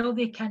 how well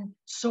they can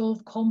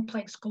solve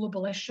complex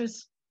global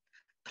issues.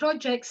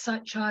 Projects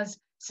such as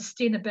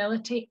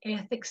sustainability,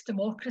 ethics,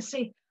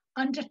 democracy,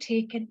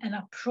 undertaken in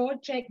a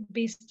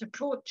project-based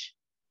approach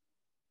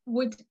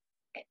would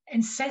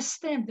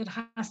insist then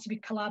there has to be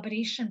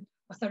collaboration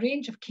with a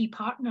range of key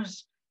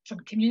partners from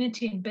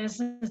community and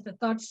business, the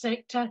third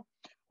sector,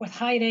 with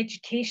higher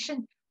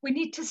education. We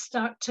need to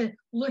start to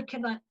look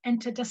at that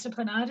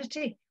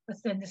interdisciplinarity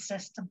within the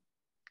system.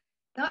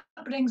 That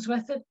brings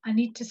with it a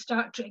need to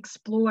start to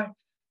explore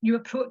new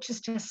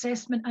approaches to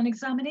assessment and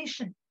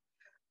examination.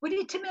 We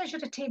need to measure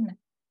attainment,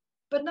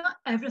 but not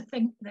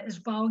everything that is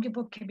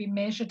valuable can be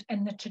measured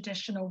in the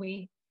traditional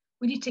way.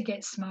 We need to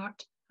get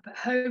smart about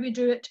how we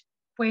do it,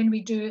 when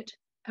we do it,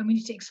 and we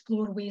need to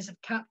explore ways of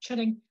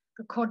capturing,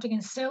 recording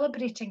and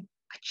celebrating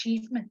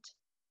achievement.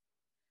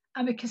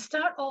 And we can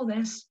start all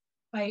this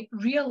by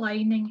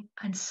realigning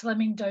and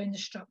slimming down the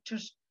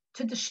structures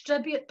to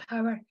distribute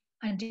power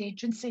and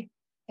agency.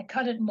 The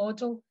current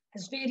model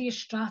has various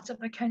strata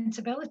of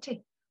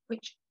accountability,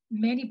 which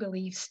many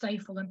believe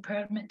stifle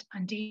empowerment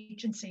and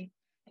agency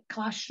at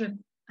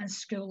classroom and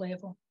school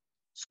level.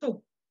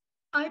 So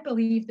I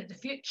believe that the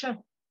future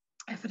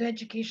for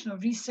educational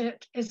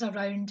research is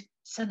around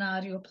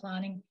scenario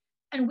planning,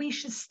 and we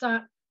should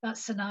start that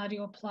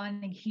scenario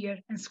planning here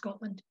in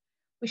Scotland.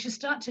 We should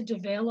start to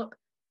develop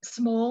a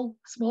small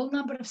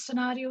number of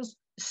scenarios,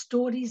 the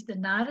stories, the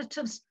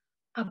narratives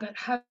about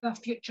how a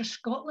future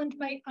Scotland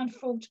might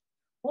unfold,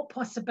 what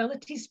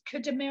possibilities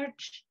could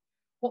emerge,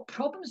 what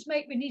problems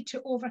might we need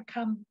to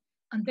overcome,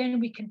 and then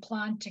we can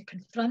plan to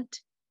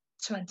confront,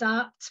 to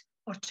adapt,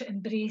 or to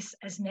embrace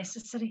as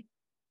necessary.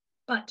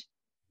 But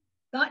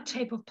that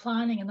type of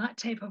planning and that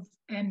type of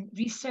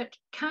research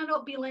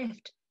cannot be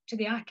left to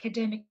the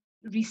academic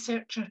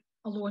researcher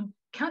alone,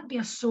 can't be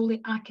a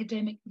solely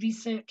academic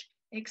research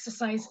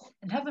exercise,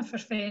 and heaven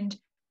forfend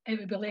it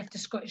would be left to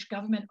Scottish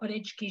Government or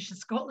Education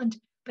Scotland,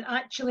 but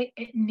actually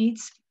it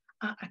needs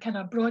a kind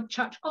of broad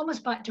church,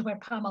 almost back to where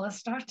Pamela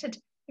started.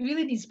 It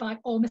really needs back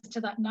almost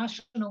to that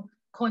national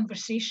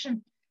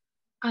conversation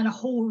and a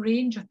whole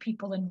range of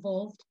people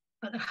involved,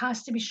 but there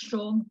has to be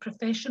strong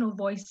professional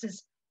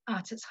voices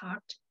at its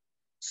heart.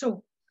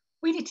 So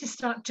we need to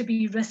start to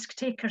be risk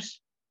takers.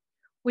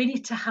 We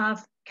need to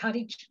have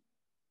courage.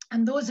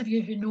 And those of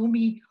you who know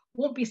me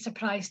won't be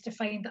surprised to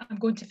find that I'm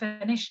going to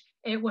finish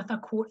with a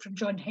quote from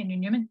John Henry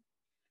Newman.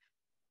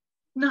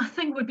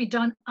 Nothing would be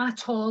done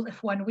at all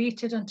if one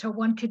waited until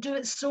one could do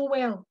it so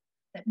well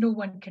that no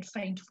one could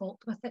find fault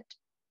with it.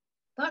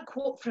 That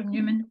quote from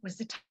Newman was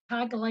the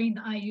tagline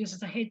that I use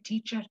as a head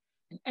teacher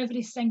in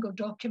every single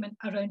document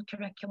around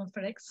Curriculum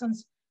for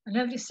Excellence and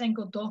every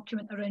single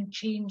document around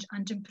change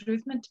and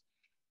improvement.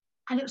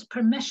 And it was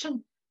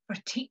permission for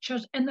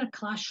teachers in their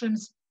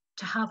classrooms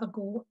to have a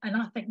go. And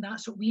I think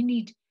that's what we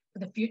need for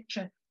the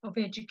future of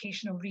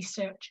educational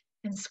research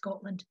in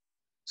Scotland.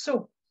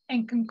 So,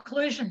 in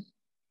conclusion,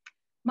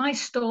 my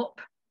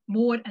stop,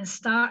 more and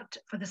start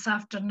for this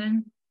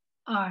afternoon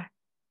are: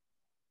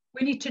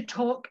 we need to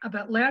talk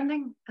about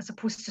learning as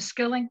opposed to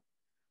schooling.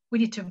 We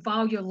need to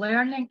value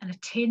learning and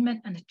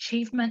attainment and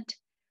achievement.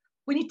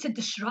 We need to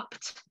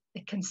disrupt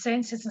the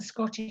consensus in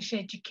Scottish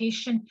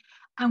education,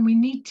 and we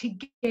need to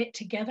get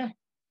together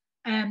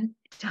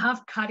to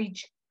have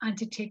courage and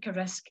to take a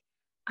risk.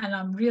 And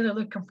I'm really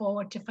looking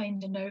forward to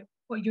finding out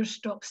what your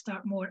stop,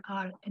 start, more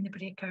are in the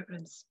breakout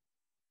rooms.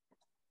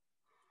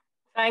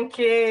 Thank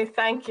you,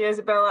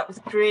 Isabelle. That was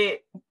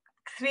great.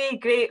 3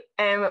 great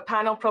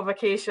panel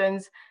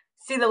provocations.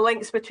 See the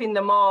links between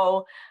them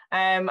all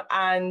and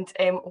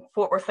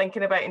what we're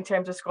thinking about in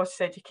terms of Scottish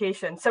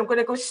education. So I'm going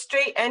to go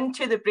straight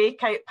into the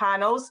breakout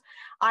panels.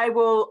 I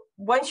will,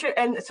 once you're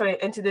in,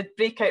 into the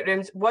breakout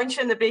rooms, once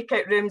you're in the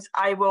breakout rooms,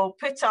 I will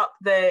put up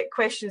the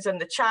questions in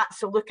the chat.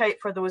 So look out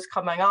for those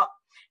coming up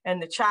in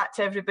the chat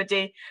to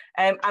everybody.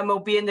 And we'll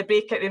be in the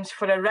breakout rooms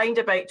for around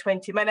about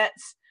 20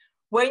 minutes.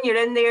 When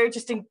you're in there,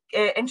 just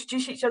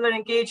introduce each other,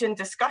 engage in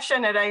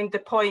discussion around the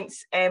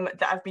points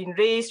that have been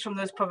raised from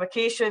those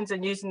provocations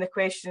and using the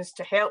questions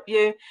to help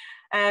you.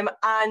 And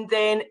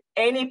then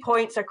any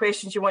points or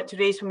questions you want to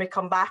raise when we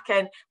come back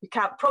in, we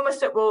can't promise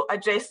that we'll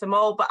address them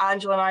all, but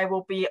Angela and I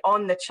will be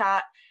on the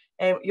chat.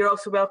 You're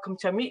also welcome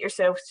to unmute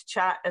yourselves to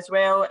chat as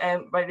well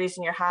by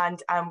raising your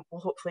hand, and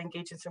we'll hopefully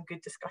engage in some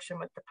good discussion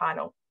with the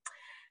panel.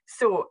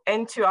 So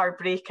into our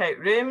breakout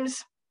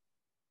rooms.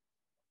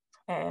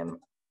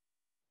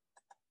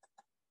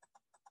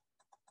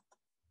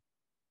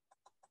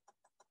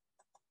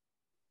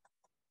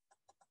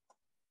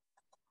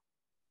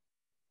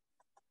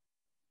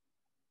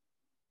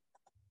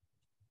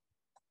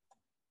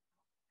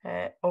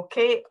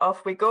 Okay,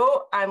 off we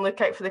go, and look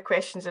out for the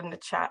questions in the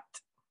chat.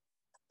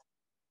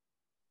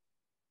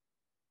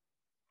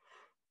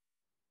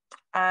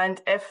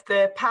 And if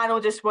the panel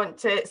just want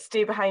to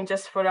stay behind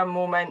just for a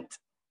moment.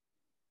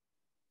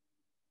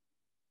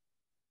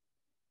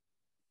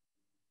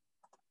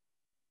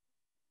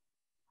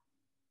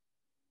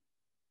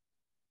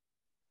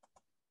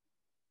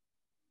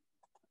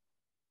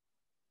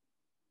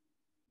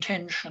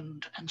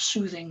 Intentioned and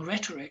soothing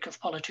rhetoric of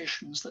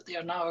politicians that they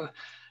are now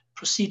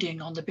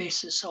proceeding on the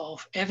basis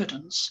of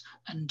evidence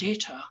and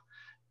data.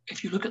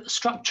 If you look at the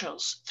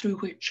structures through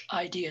which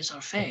ideas are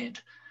fed,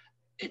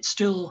 it's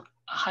still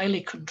a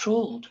highly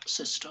controlled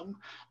system,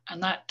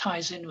 and that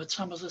ties in with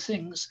some of the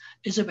things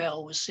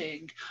Isabelle was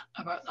saying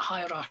about the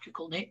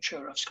hierarchical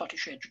nature of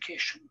Scottish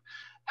education.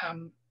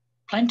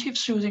 Plenty of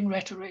soothing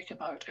rhetoric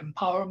about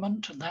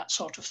empowerment and that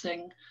sort of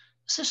thing.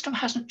 The system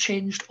hasn't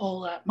changed all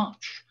that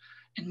much.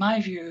 In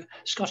my view,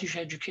 Scottish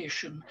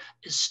education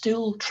is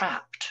still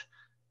trapped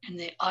in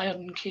the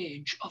iron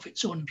cage of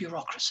its own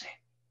bureaucracy.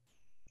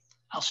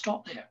 I'll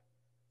stop there.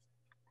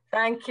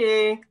 Thank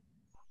you.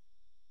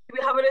 Do we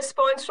have a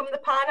response from the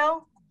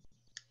panel?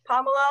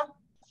 Pamela?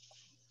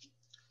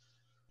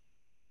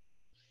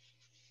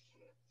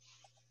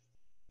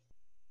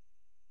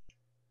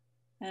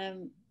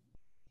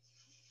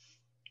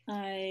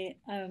 I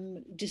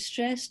am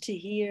distressed to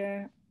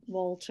hear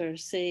Walter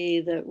say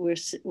that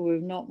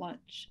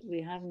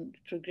we haven't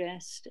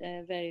progressed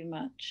very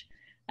much.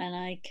 And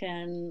I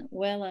can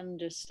well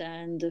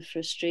understand the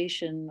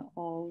frustration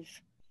of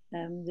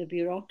the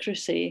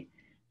bureaucracy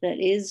that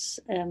is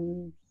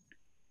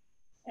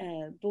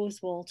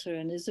both Walter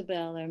and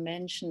Isabelle are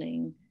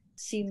mentioning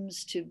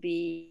seems to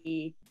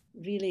be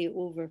really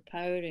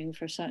overpowering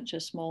for such a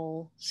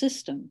small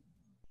system.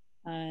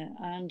 I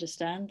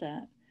understand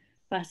that,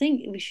 but I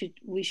think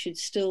we should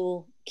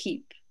still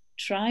keep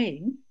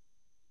trying.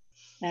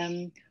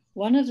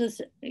 One of the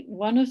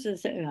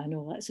I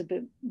know that's a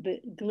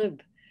bit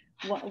glib.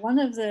 One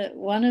of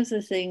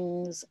the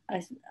things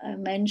I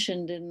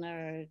mentioned in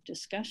our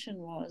discussion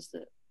was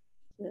that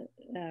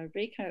our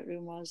breakout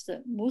room was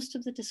that most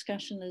of the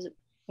discussion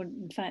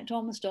in fact,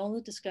 almost all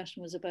the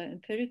discussion was about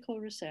empirical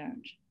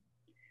research,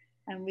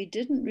 and we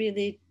didn't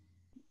really.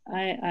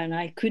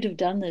 I could have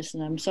done this,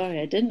 and I'm sorry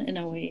I didn't. In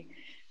a way,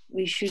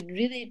 we should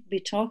really be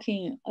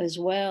talking as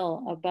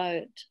well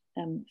about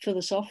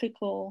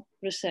philosophical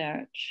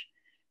research.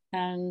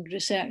 And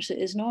research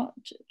that is not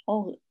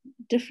all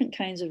different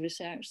kinds of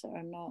research that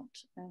are not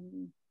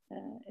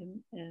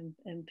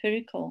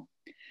empirical.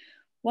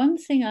 One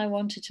thing I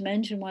wanted to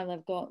mention while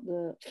I've got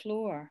the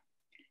floor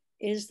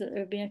is that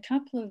there have been a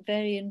couple of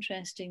very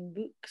interesting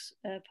books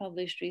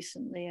published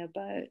recently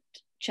about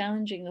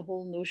challenging the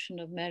whole notion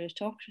of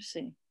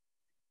meritocracy,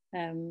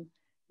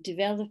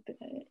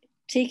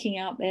 taking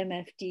up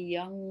MFD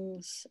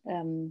Young's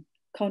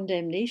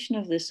condemnation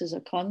of this as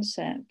a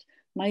concept.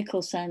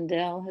 Michael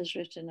Sandel has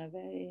written a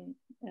very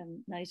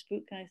nice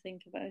book, I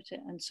think, about it,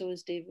 and so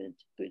has David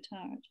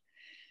Boothart.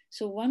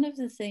 So one of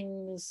the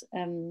things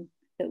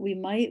that we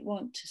might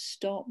want to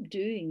stop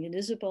doing in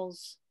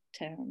Isabelle's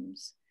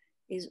terms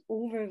is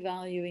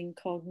overvaluing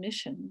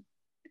cognition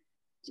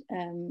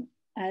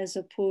as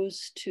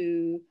opposed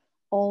to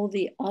all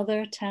the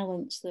other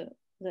talents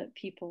that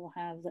people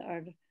have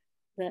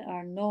that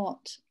are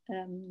not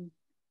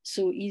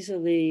so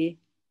easily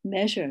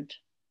measured.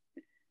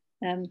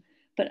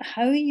 But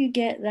how you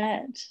get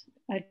that,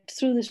 I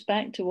throw this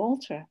back to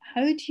Walter,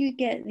 how do you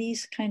get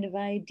these kind of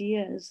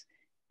ideas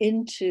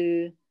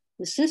into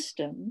the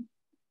system,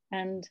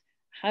 and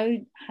how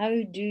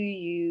do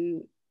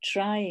you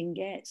try and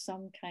get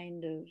some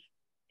kind of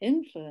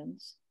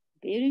influence,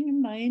 bearing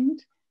in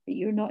mind that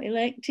you're not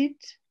elected,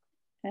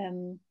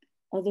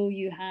 although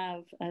you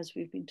have, as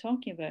we've been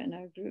talking about in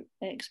our group,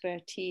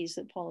 expertise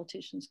that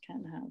politicians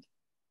can have.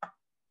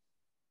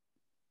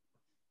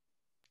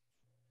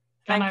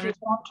 Can I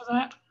respond to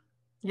that?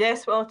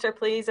 Yes, Walter,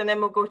 please, and then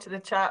we'll go to the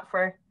chat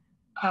for...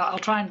 I'll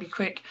try and be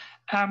quick.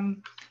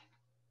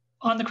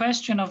 On the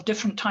question of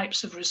different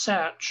types of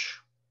research,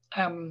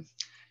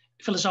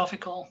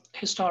 philosophical,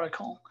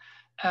 historical,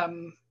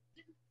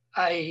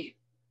 I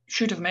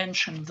should have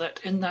mentioned that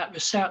in that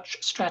research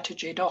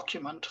strategy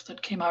document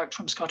that came out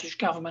from Scottish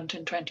Government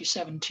in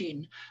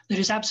 2017, there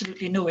is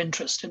absolutely no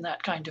interest in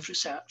that kind of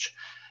research.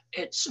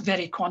 It's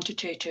very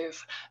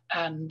quantitative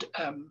and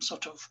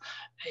sort of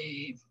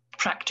a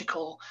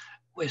practical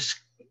with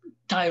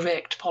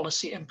direct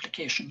policy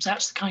implications.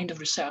 That's the kind of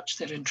research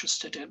they're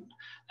interested in.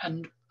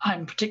 And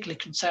I'm particularly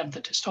concerned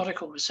that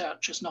historical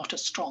research is not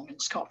as strong in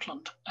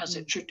Scotland as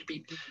it should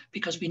be,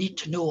 because we need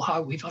to know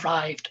how we've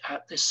arrived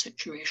at this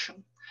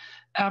situation.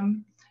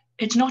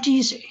 It's not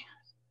easy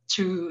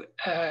to,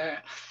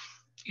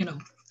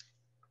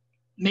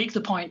 make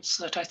the points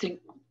that I think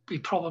we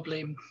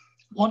probably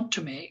want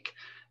to make,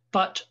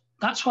 but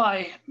that's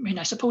why,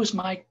 I suppose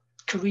my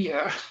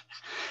career,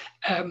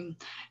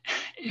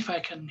 if I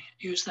can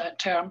use that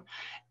term,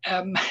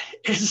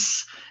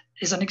 is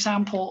an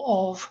example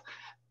of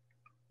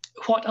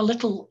what a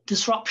little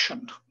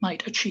disruption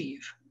might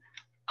achieve.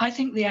 I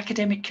think the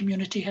academic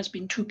community has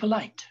been too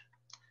polite.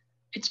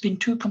 It's been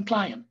too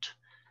compliant.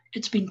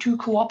 It's been too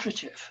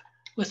cooperative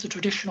with the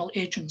traditional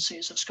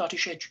agencies of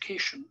Scottish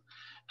education.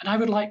 And I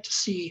would like to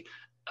see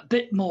a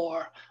bit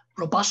more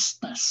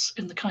robustness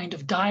in the kind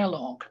of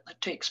dialogue that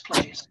takes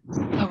place.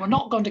 Now, we're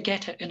not going to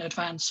get it in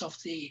advance of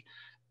the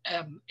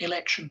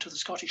election to the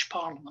Scottish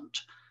Parliament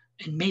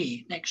in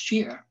May next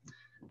year.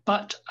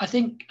 But I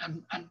think,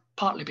 and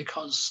partly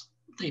because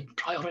the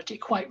priority,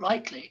 quite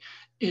rightly,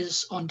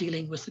 is on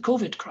dealing with the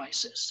COVID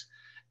crisis.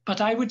 But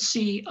I would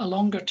see a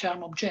longer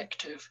term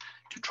objective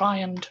to try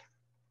and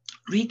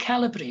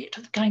recalibrate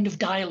the kind of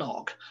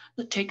dialogue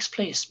that takes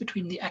place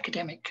between the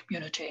academic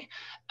community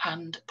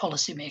and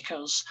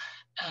policymakers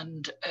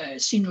and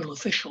senior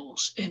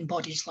officials in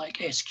bodies like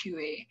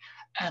SQA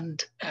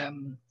and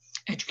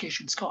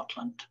Education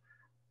Scotland.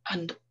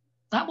 And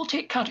that will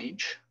take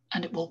courage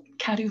and it will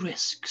carry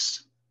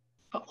risks.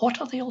 But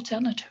what are the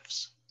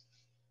alternatives?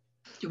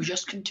 Do we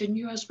just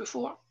continue as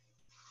before?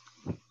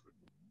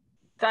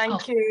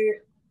 Thank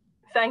you.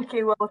 Thank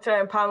you, Walter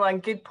and Pamela,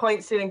 and good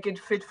points there and good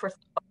food for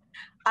thought.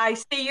 I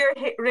see your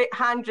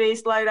hand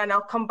raised, Laura, and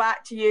I'll come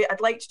back to you. I'd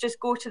like to just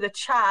go to the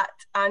chat.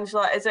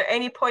 Angela, is there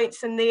any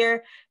points in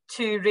there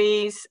to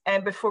raise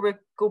before we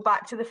go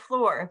back to the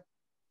floor?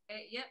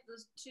 Yep,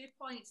 there's 2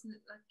 points and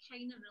they're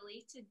kind of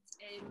related.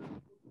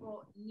 We've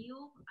got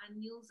Neil, and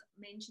Neil's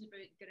mentioned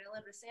about guerrilla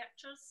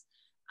researchers,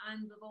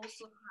 and we've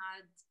also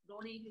had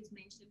Ronnie, who's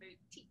mentioned about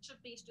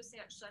teacher-based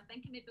research. So I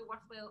think it may be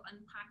worthwhile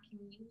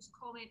unpacking Neil's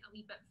comment a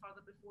wee bit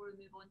further before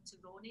we move on to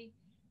Ronnie.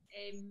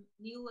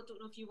 Neil, I don't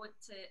know if you want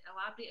to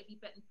elaborate a wee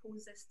bit and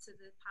pose this to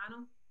the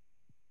panel.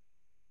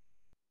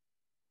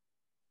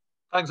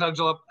 Thanks,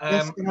 Angela.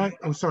 Yes,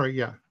 I'm sorry,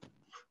 yeah.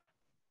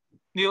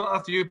 Neil,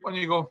 after you, on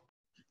you go.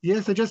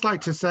 Yes, I'd just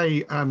like to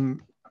say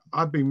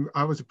I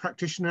was a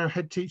practitioner,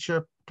 head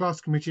teacher,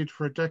 class committed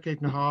for a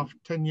decade and a half,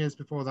 10 years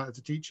before that as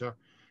a teacher.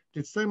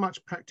 Did so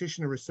much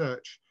practitioner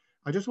research.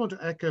 I just want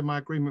to echo my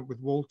agreement with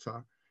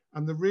Walter.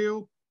 And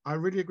I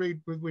really agreed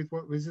with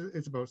what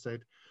Isabelle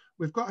said.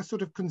 We've got a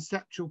sort of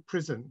conceptual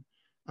prison,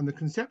 and the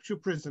conceptual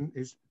prison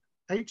is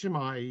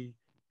HMI,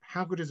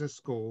 how good is a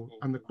school,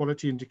 and the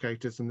quality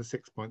indicators and the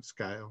 6-point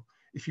scale.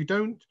 If you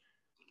don't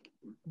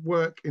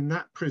work in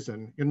that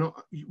prison,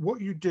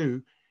 what you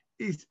do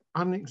is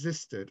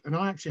unexisted. And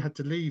I actually had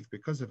to leave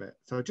because of it.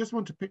 So I just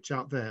want to pitch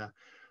out there.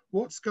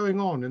 What's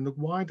going on in the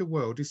wider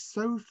world is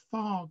so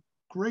far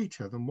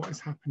greater than what is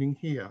happening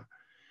here.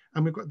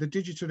 And we've got the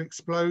digital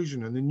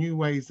explosion and the new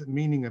ways that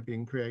meaning are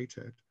being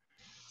created.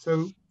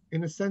 So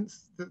in a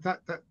sense,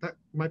 that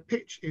my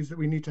pitch is that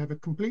we need to have a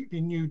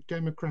completely new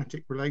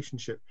democratic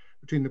relationship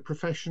between the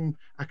profession,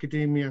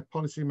 academia,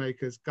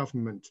 policymakers,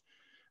 government,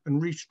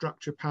 and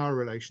restructure power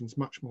relations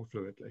much more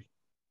fluidly.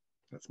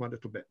 That's my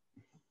little bit.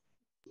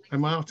 And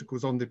my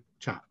article's on the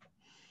chat.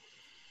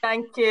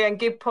 Thank you, and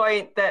good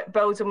point that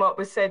builds on what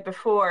was said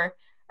before.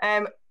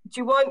 Do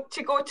you want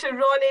to go to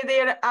Ronnie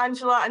there,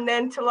 Angela, and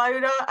then to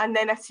Laura? And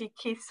then I see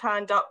Keith's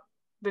hand up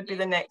would be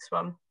the next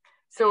one.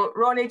 So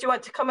Ronnie, do you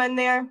want to come in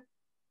there?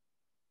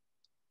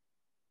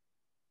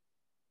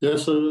 Yeah,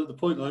 so the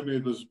point I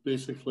made was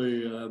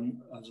basically,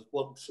 I've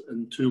worked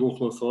in 2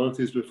 local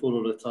authorities before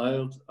I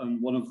retired,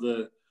 and one of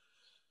the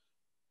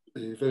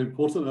very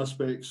important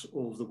aspects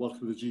of the work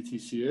of the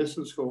GTCS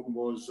in Scotland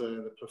was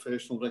the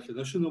Professional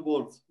Recognition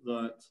Award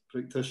that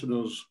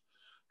practitioners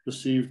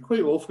received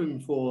quite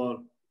often for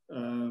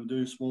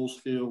doing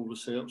small-scale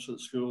research at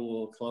school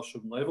or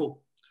classroom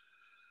level.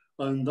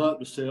 And that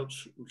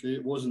research, okay,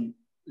 it wasn't,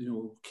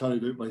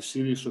 carried out by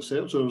serious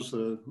researchers,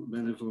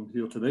 many of them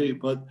here today,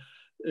 but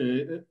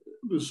it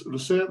was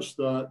research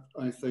that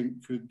I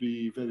think could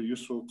be very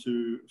useful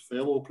to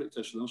fellow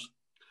practitioners.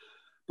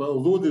 But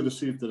although they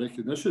received the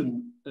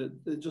recognition,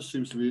 it just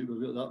seems to be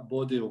we've got that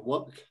body of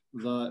work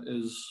that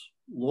is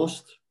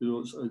lost.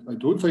 I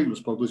don't think it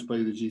was published by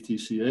the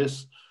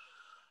GTCS.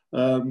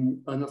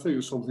 And I think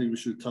it's something we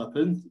should tap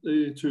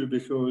into,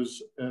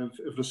 because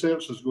if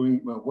research is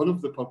going, well, one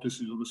of the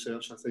purposes of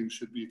research, I think,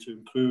 should be to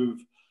improve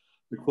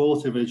the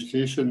quality of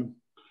education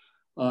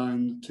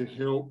and to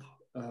help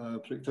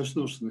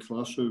practitioners in the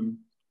classroom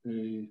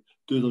do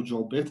their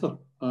job better.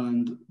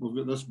 And we've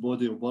got this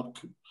body of work.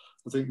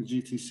 I think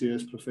the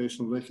GTCS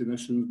professional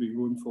recognition has been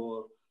going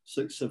for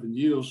 6-7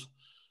 years.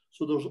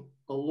 So there's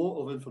a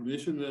lot of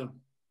information there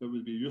that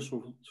would be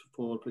useful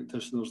for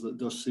practitioners that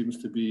just seems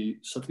to be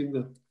sitting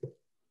there.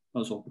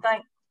 That's all.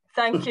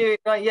 Thank you.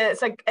 Yeah,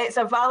 it's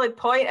a valid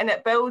point, and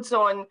it builds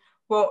on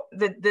what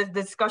the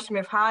discussion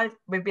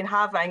we've been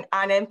having,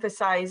 and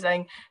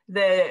emphasising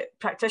the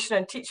practitioner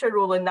and teacher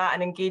role in that,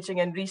 and engaging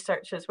in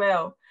research as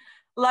well.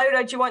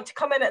 Laura, do you want to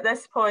come in at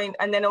this point,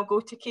 and then I'll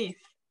go to Keith?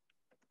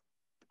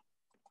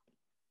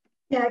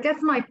 Yeah, I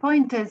guess my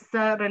point is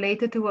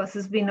related to what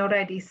has been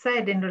already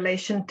said in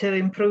relation to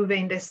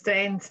improving the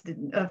strength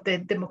of the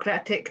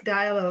democratic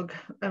dialogue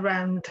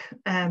around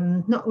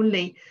not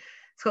only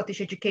Scottish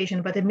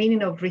education, but the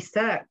meaning of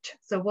research.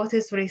 So what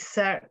is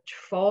research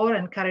for,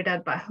 and carried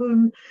out by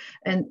whom?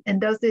 And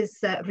does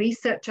this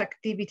research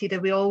activity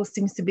that we all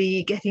seem to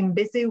be getting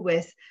busy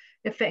with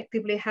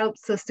effectively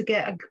helps us to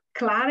get a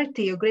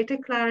clarity, or greater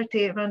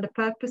clarity, around the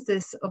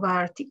purposes of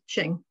our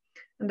teaching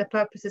and the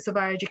purposes of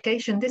our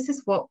education? This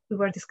is what we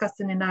were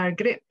discussing in our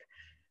group.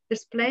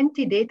 There's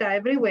plenty of data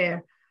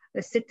everywhere.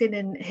 It's sitting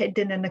in,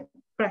 hidden in a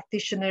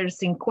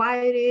practitioner's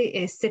inquiry,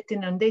 is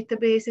sitting on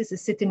databases,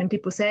 is sitting in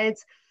people's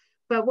heads.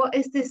 But what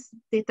is this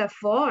data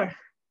for?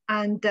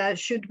 And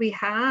should we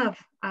have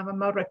a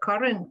more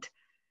recurrent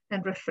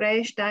and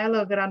refreshed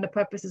dialogue around the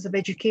purposes of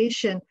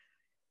education,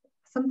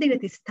 something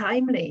that is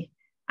timely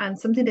and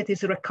something that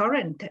is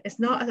recurrent? It's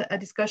not a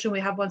discussion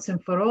we have once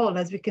and for all.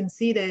 As we can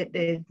see,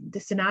 the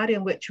scenario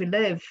in which we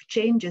live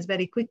changes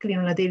very quickly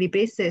on a daily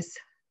basis.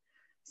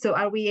 So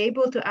are we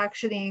able to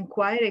actually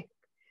inquire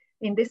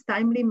in this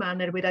timely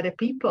manner with other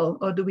people,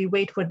 or do we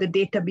wait for the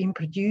data being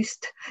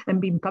produced and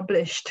being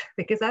published?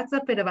 Because that's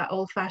a bit of an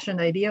old-fashioned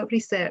idea of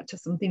research,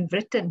 as something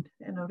written.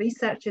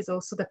 Research is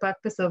also the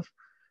purpose of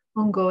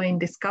ongoing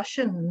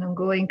discussion and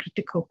ongoing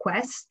critical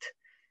quest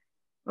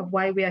of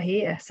why we are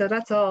here. So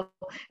that's all.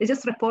 It's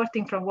just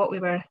reporting from what we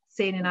were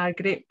saying in our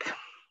group.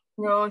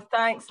 No,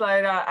 thanks,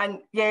 Laura. And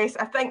yes,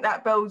 I think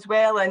that builds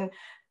well. And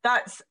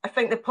that's, I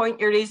think, the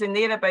point you're raising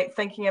there about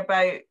thinking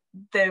about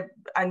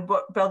and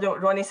what building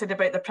what Ronnie said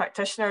about the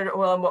practitioner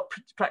role and what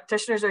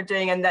practitioners are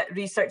doing, and that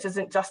research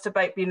isn't just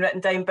about being written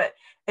down, but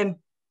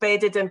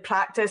embedded in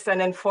practice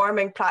and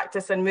informing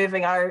practice and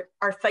moving our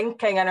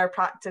thinking and our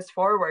practice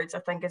forwards, I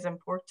think is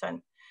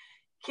important.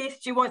 Keith,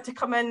 do you want to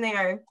come in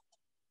there?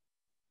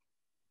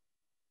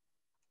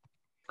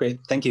 Great,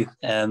 thank you.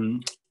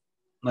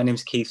 My name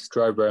is Keith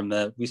Strouber. I'm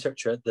a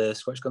researcher at the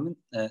Scottish Government.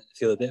 I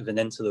feel a bit of an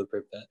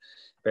interloper, but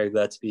very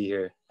glad to be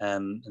here.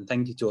 And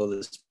thank you to all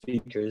the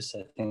speakers.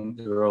 I think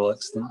they were all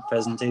excellent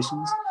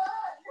presentations.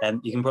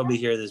 You can probably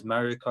hear there's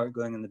Mario Kart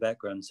going in the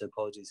background, so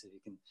apologies if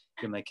you can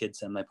hear my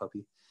kids and my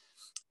puppy.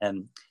 I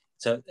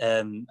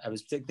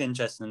was particularly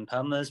interested in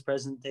Pamela's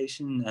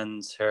presentation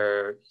and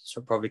her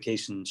sort of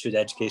provocation: should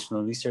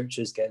educational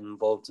researchers get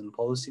involved in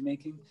policy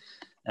making?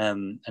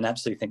 And I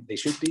absolutely think they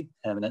should be,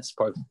 and that's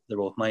part of the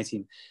role of my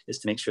team, is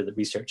to make sure that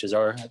researchers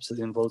are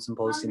absolutely involved in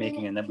policy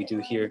making, and that we do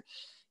hear,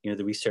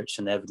 the research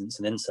and evidence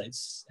and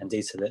insights and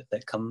data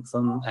that come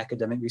from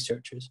academic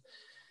researchers.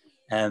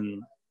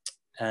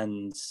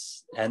 And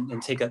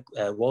take up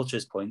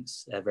Walter's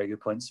points, very good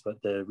points about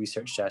the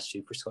research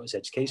strategy for Scottish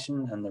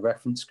education and the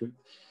reference group.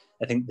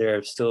 I think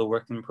they're still a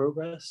work in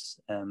progress,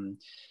 and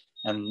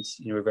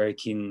we're very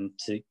keen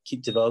to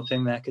keep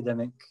developing the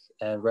academic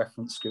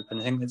reference group.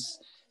 And I think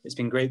it's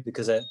been great,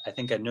 because I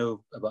think I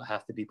know about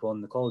half the people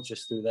on the call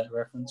just through that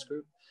reference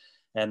group.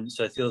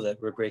 So I feel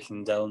that we're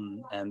breaking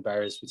down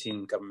barriers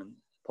between government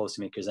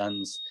policymakers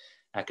and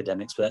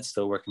academics, but that's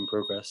still a work in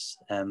progress.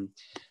 And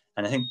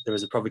I think there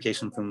was a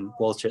provocation from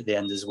Walter at the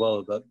end as well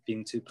about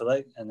being too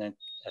polite. And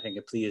I think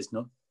a plea is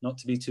not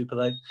to be too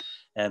polite.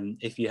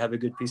 if you have a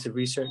good piece of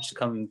research,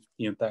 come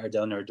batter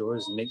down our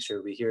doors and make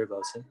sure we hear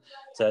about it.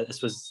 So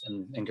this was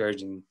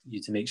encouraging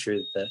you to make sure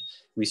that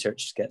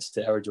research gets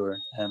to our door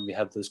and we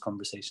have those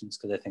conversations,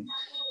 because I think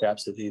they're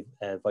absolutely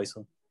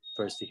vital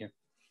for us to hear.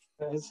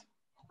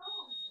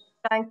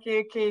 Thank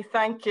you, Keith.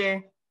 Thank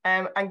you.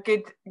 And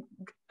good,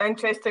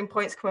 interesting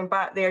points coming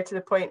back there to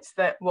the points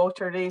that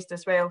Walter raised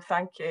as well.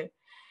 Thank you.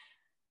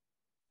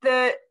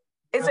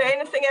 Is there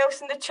anything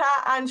else in the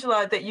chat,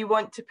 Angela, that you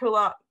want to pull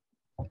up?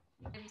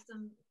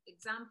 Some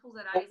examples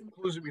arising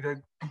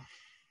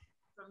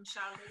from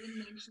Charlene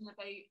mentioned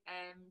about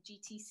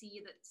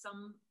GTC, that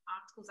some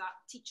articles that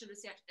teacher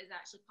research is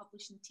actually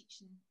published in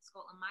Teaching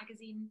Scotland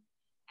magazine.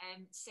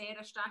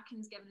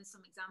 SERAconf20's given us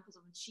some examples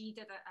of when she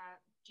did a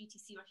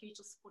GTC, were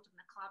hugely supportive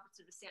in a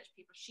collaborative research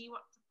paper she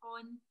worked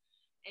upon.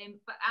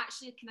 But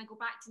actually, can I go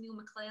back to Neil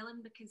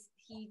McClellan, because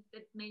he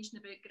did mention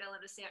about guerrilla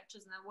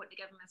researchers and I want to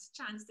give him a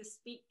chance to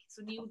speak.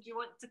 So Neil, do you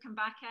want to come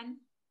back in?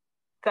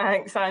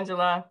 Thanks,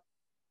 Angela.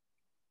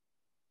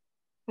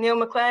 Neil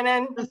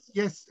McClellan?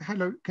 Yes,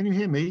 hello, can you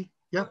hear me?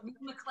 Yeah. Neil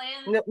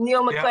McClellan.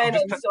 Neil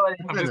McClellan, sorry.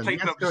 I'm just Yes,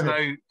 taking up just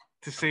now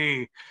to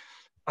say,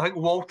 I think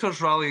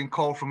Walter's rallying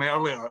call from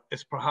earlier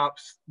is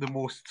perhaps the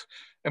most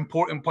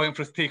important point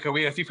for us to take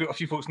away. I see a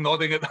few folks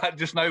nodding at that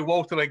just now.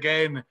 Walter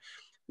again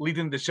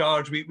leading the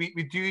charge. We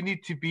do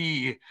need to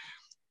be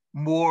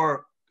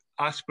more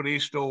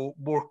aspirational,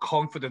 more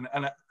confident.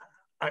 And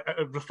I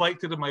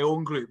reflected in my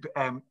own group.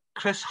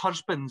 Chris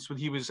Husbands, when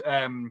he was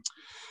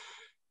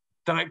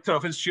Director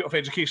of Institute of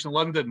Education in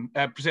London,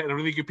 presented a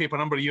really good paper a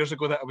number of years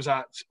ago that I was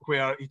at,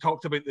 where he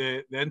talked about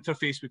the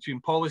interface between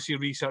policy,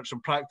 research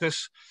and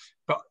practice.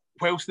 But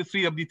whilst the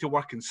three of them need to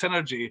work in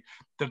synergy,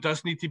 there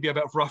does need to be a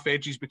bit of rough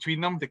edges between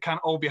them. They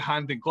can't all be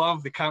hand in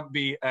glove. They can't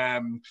be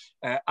at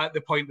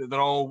the point that they're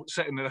all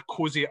sitting in a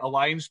cosy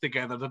alliance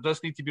together. There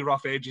does need to be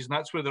rough edges, and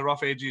that's where the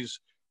rough edges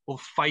will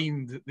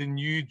find the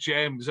new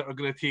gems that are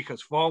going to take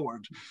us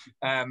forward.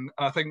 And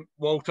I think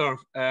Walter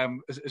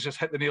has just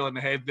hit the nail on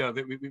the head there,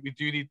 that we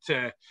do need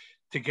to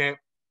get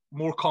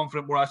more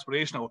confident, more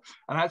aspirational.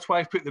 And that's why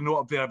I've put the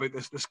note up there about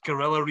this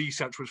guerrilla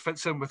research, which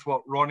fits in with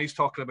what Ronnie's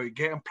talking about,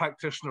 getting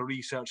practitioner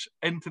research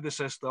into the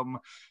system,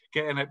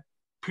 getting it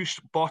pushed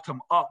bottom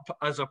up,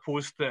 as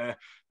opposed to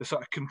the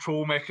sort of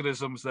control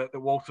mechanisms that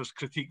Walter's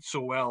critiqued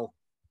so well.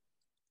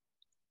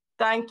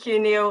 Thank you,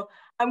 Neil.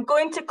 I'm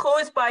going to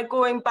close by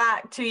going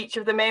back to each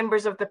of the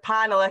members of the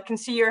panel. I can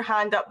see your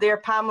hand up there,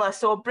 Pamela,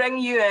 so I'll bring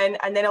you in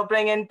and then I'll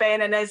bring in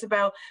Ben and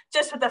Isabelle,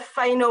 just with a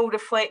final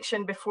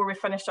reflection before we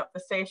finish up the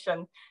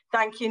session.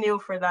 Thank you, Neil,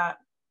 for that.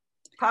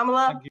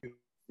 Pamela? Thank you.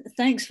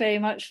 Thanks very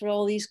much for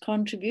all these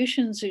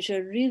contributions, which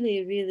are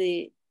really,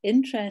 really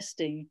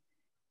interesting.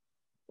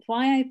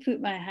 Why I put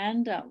my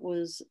hand up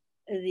was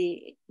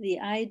the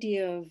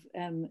idea of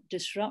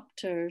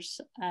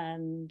disruptors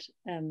and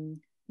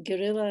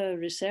guerrilla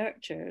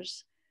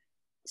researchers.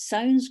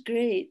 Sounds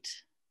great,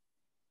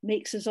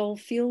 makes us all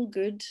feel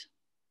good.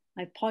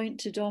 I point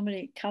to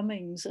Dominic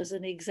Cummings as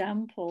an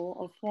example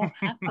of what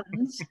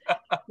happens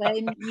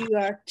when you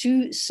are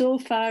so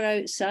far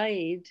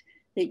outside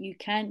that you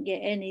can't get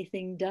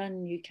anything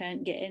done, you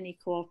can't get any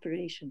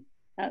cooperation.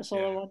 That's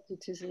all I wanted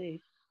to say.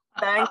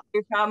 Thank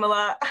you,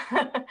 Pamela.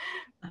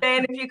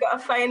 Ben, have you got a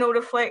final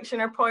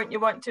reflection or point you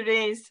want to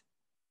raise?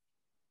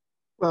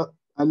 Well,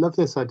 I love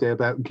this idea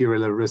about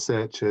guerrilla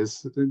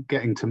researchers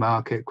getting to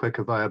market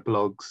quicker via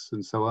blogs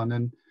and so on.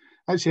 And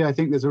actually, I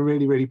think there's a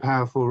really, really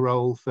powerful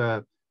role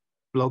for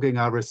blogging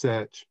our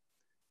research,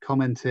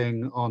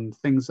 commenting on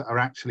things that are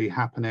actually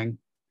happening,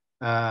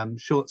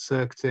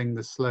 short-circuiting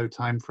the slow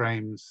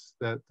timeframes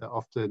that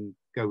often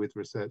go with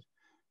research.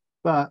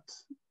 But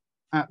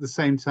at the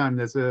same time,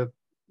 there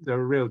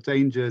are real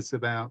dangers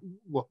about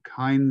what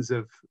kinds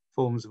of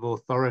forms of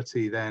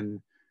authority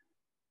then,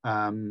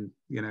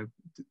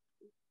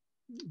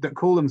 that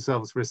call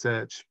themselves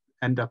research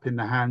end up in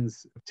the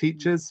hands of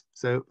teachers.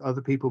 So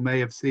other people may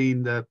have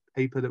seen the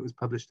paper that was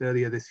published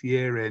earlier this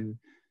year in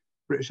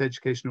British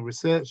Educational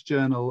Research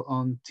Journal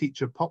on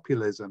teacher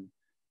populism.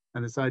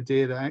 And this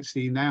idea that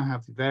actually you now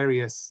have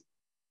various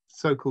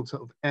so-called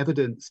sort of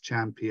evidence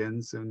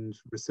champions and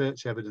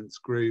research evidence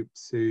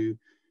groups who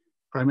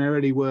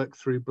primarily work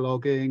through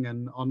blogging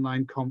and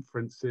online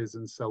conferences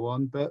and so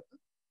on, but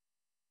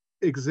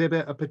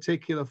exhibit a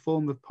particular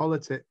form of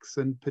politics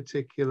and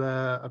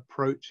particular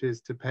approaches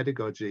to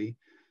pedagogy,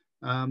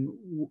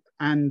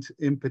 and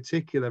in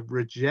particular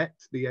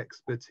reject the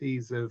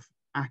expertise of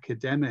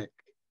academic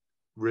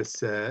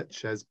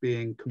research as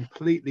being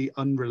completely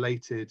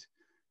unrelated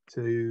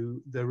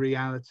to the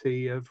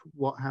reality of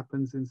what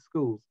happens in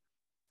schools.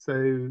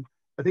 So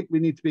I think we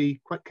need to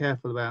be quite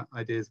careful about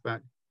ideas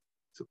about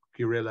sort of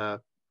guerrilla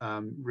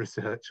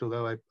research,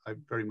 although I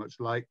very much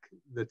like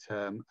the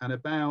term, and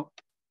about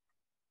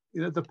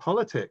the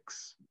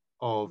politics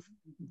of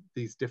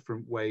these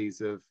different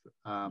ways of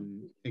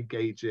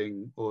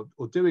engaging or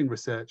doing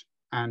research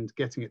and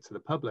getting it to the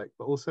public,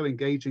 but also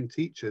engaging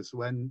teachers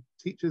when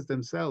teachers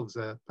themselves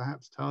are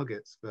perhaps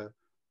targets for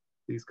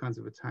these kinds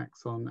of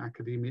attacks on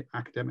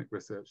academic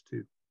research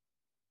too.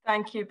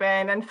 Thank you,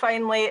 Ben. And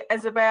finally,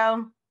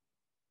 Isabelle.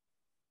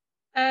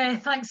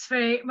 Thanks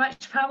very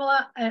much,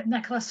 Pamela.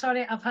 Nicola,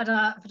 sorry, I've had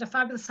a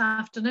fabulous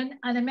afternoon.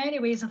 And in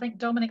many ways, I think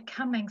Dominic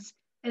Cummings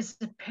is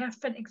the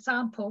perfect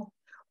example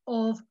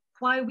of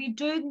why we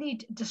do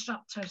need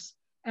disruptors.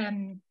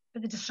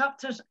 But the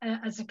disruptors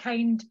as a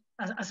kind,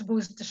 I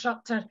suppose,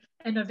 disruptor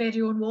in our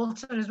very own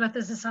Walter is with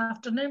us this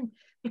afternoon.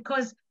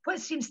 Because what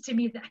seems to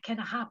me that kind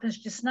of happens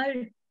just now,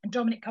 and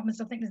Dominic Cummings,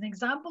 I think, is an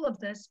example of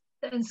this,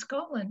 that in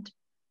Scotland,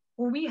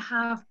 well, we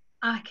have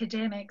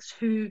academics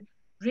who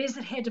raise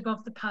their head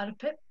above the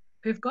parapet,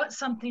 who've got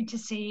something to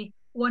say.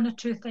 One or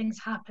two things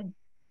happen.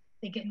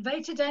 They get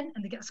invited in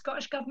and they get a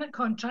Scottish Government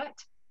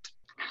contract,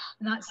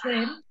 and that's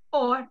them,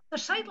 or they're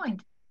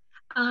sidelined.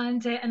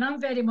 And I'm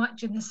very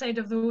much on the side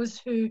of those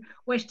who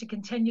wish to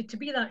continue to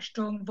be that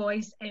strong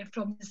voice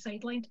from the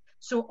sideline.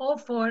 So all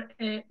for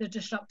the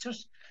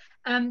disruptors.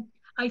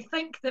 I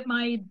think that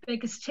my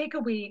biggest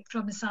takeaway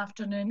from this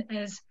afternoon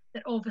is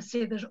that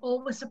obviously there's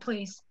always a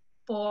place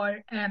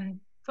for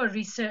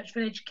research,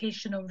 for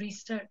educational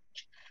research.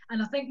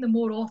 And I think the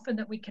more often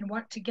that we can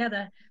work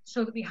together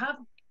so that we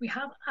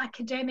have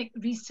academic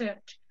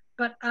research,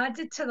 but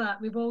added to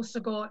that, we've also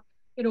got,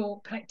 you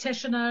know,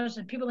 practitioners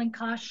and people in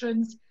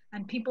classrooms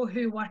and people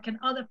who work in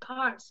other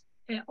parts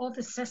of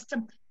the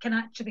system can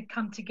actually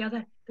come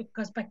together,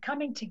 because by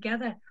coming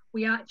together,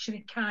 we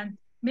actually can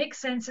make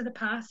sense of the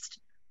past.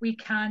 We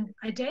can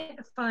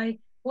identify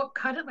what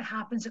currently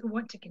happens that we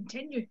want to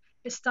continue,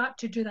 but start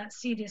to do that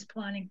serious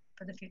planning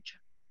for the future.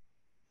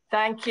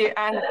 Thank you,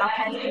 and a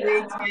perfect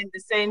way to end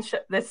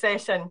the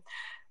session.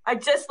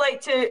 I'd just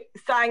like to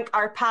thank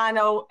our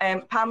panel,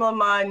 Pamela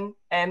Munn,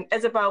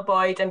 Isabelle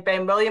Boyd and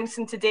Ben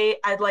Williamson today.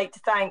 I'd like to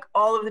thank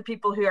all of the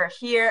people who are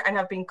here and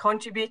have been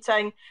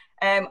contributing.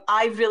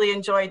 I've really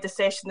enjoyed the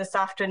session this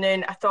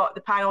afternoon. I thought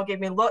the panel gave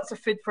me lots of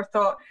food for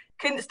thought,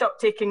 couldn't stop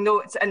taking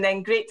notes, and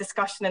then great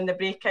discussion in the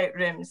breakout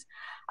rooms.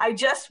 I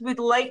just would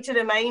like to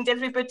remind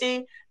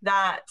everybody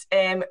that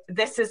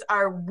this is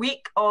our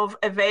week of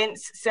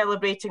events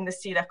celebrating the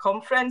SERA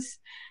conference.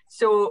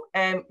 So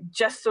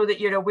just so that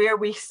you're aware,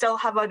 we still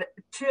have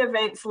 2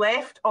 events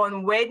left.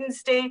 On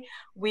Wednesday,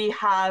 we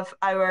have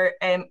our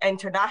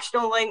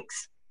international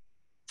links.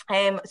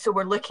 So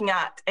we're looking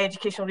at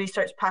educational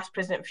research, past,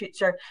 present,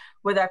 future,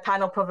 with our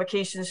panel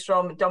provocations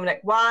from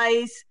Dominic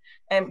Wise,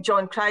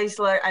 John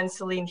Chrysler and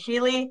Celine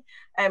Healy.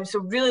 So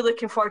really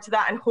looking forward to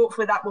that, and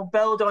hopefully that will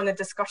build on the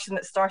discussion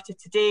that started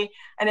today.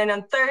 And then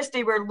on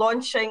Thursday, we're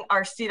launching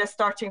our SERA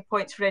starting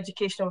points for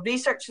educational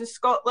research in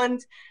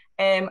Scotland.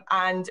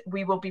 And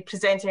we will be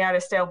presenting our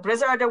Estelle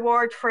Blizzard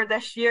Award for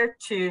this year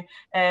to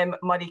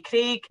Murray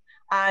Craig.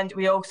 And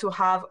we also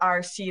have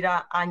our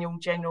SERA annual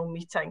general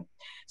meeting.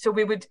 So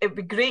it'd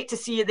be great to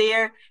see you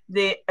there.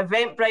 The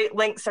Eventbrite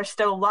links are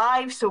still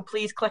live, so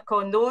please click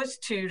on those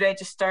to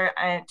register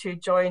and to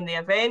join the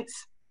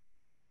events.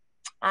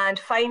 And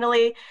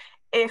finally,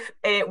 if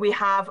we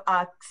have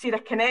a SERA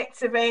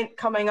Connects event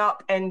coming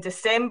up in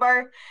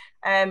December.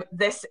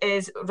 This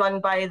is run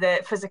by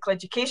the Physical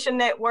Education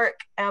Network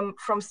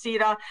from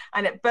SERA,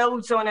 and it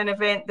builds on an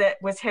event that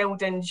was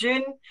held in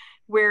June,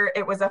 where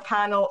it was a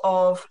panel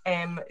of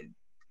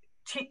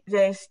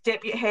the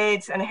deputy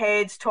heads and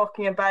heads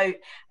talking about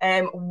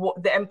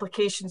what the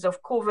implications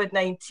of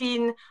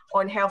COVID-19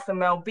 on health and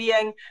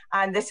well-being,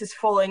 and this is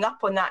following up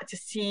on that to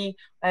see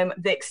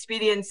the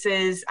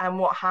experiences and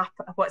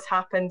what's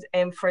happened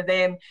for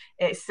them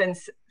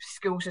since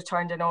schools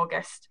returned in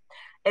August.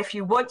 If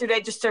you want to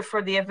register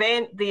for the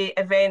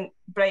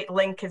Eventbrite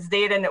link is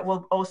there, and it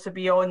will also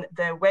be on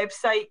the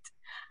website.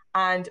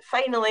 And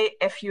finally,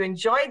 if you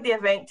enjoyed the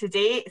event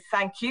today,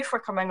 thank you for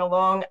coming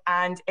along.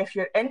 And if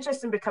you're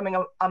interested in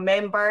becoming a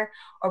member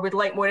or would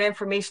like more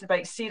information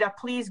about SERA,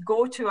 please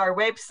go to our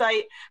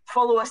website,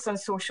 follow us on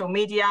social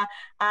media,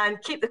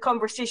 and keep the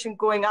conversation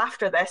going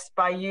after this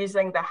by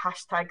using the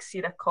hashtag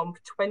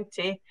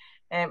SERAconf20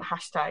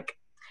 hashtag.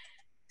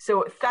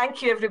 So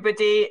thank you,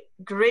 everybody.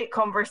 Great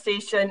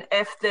conversation.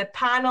 If the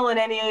panel and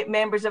any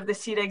members of the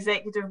SERA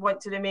executive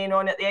want to remain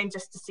on at the end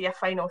just to say a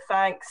final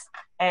thanks,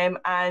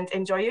 and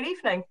enjoy your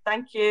evening.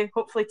 Thank you.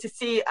 Hopefully to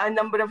see a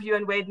number of you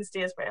on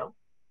Wednesday as well.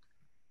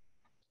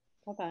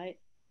 Bye-bye.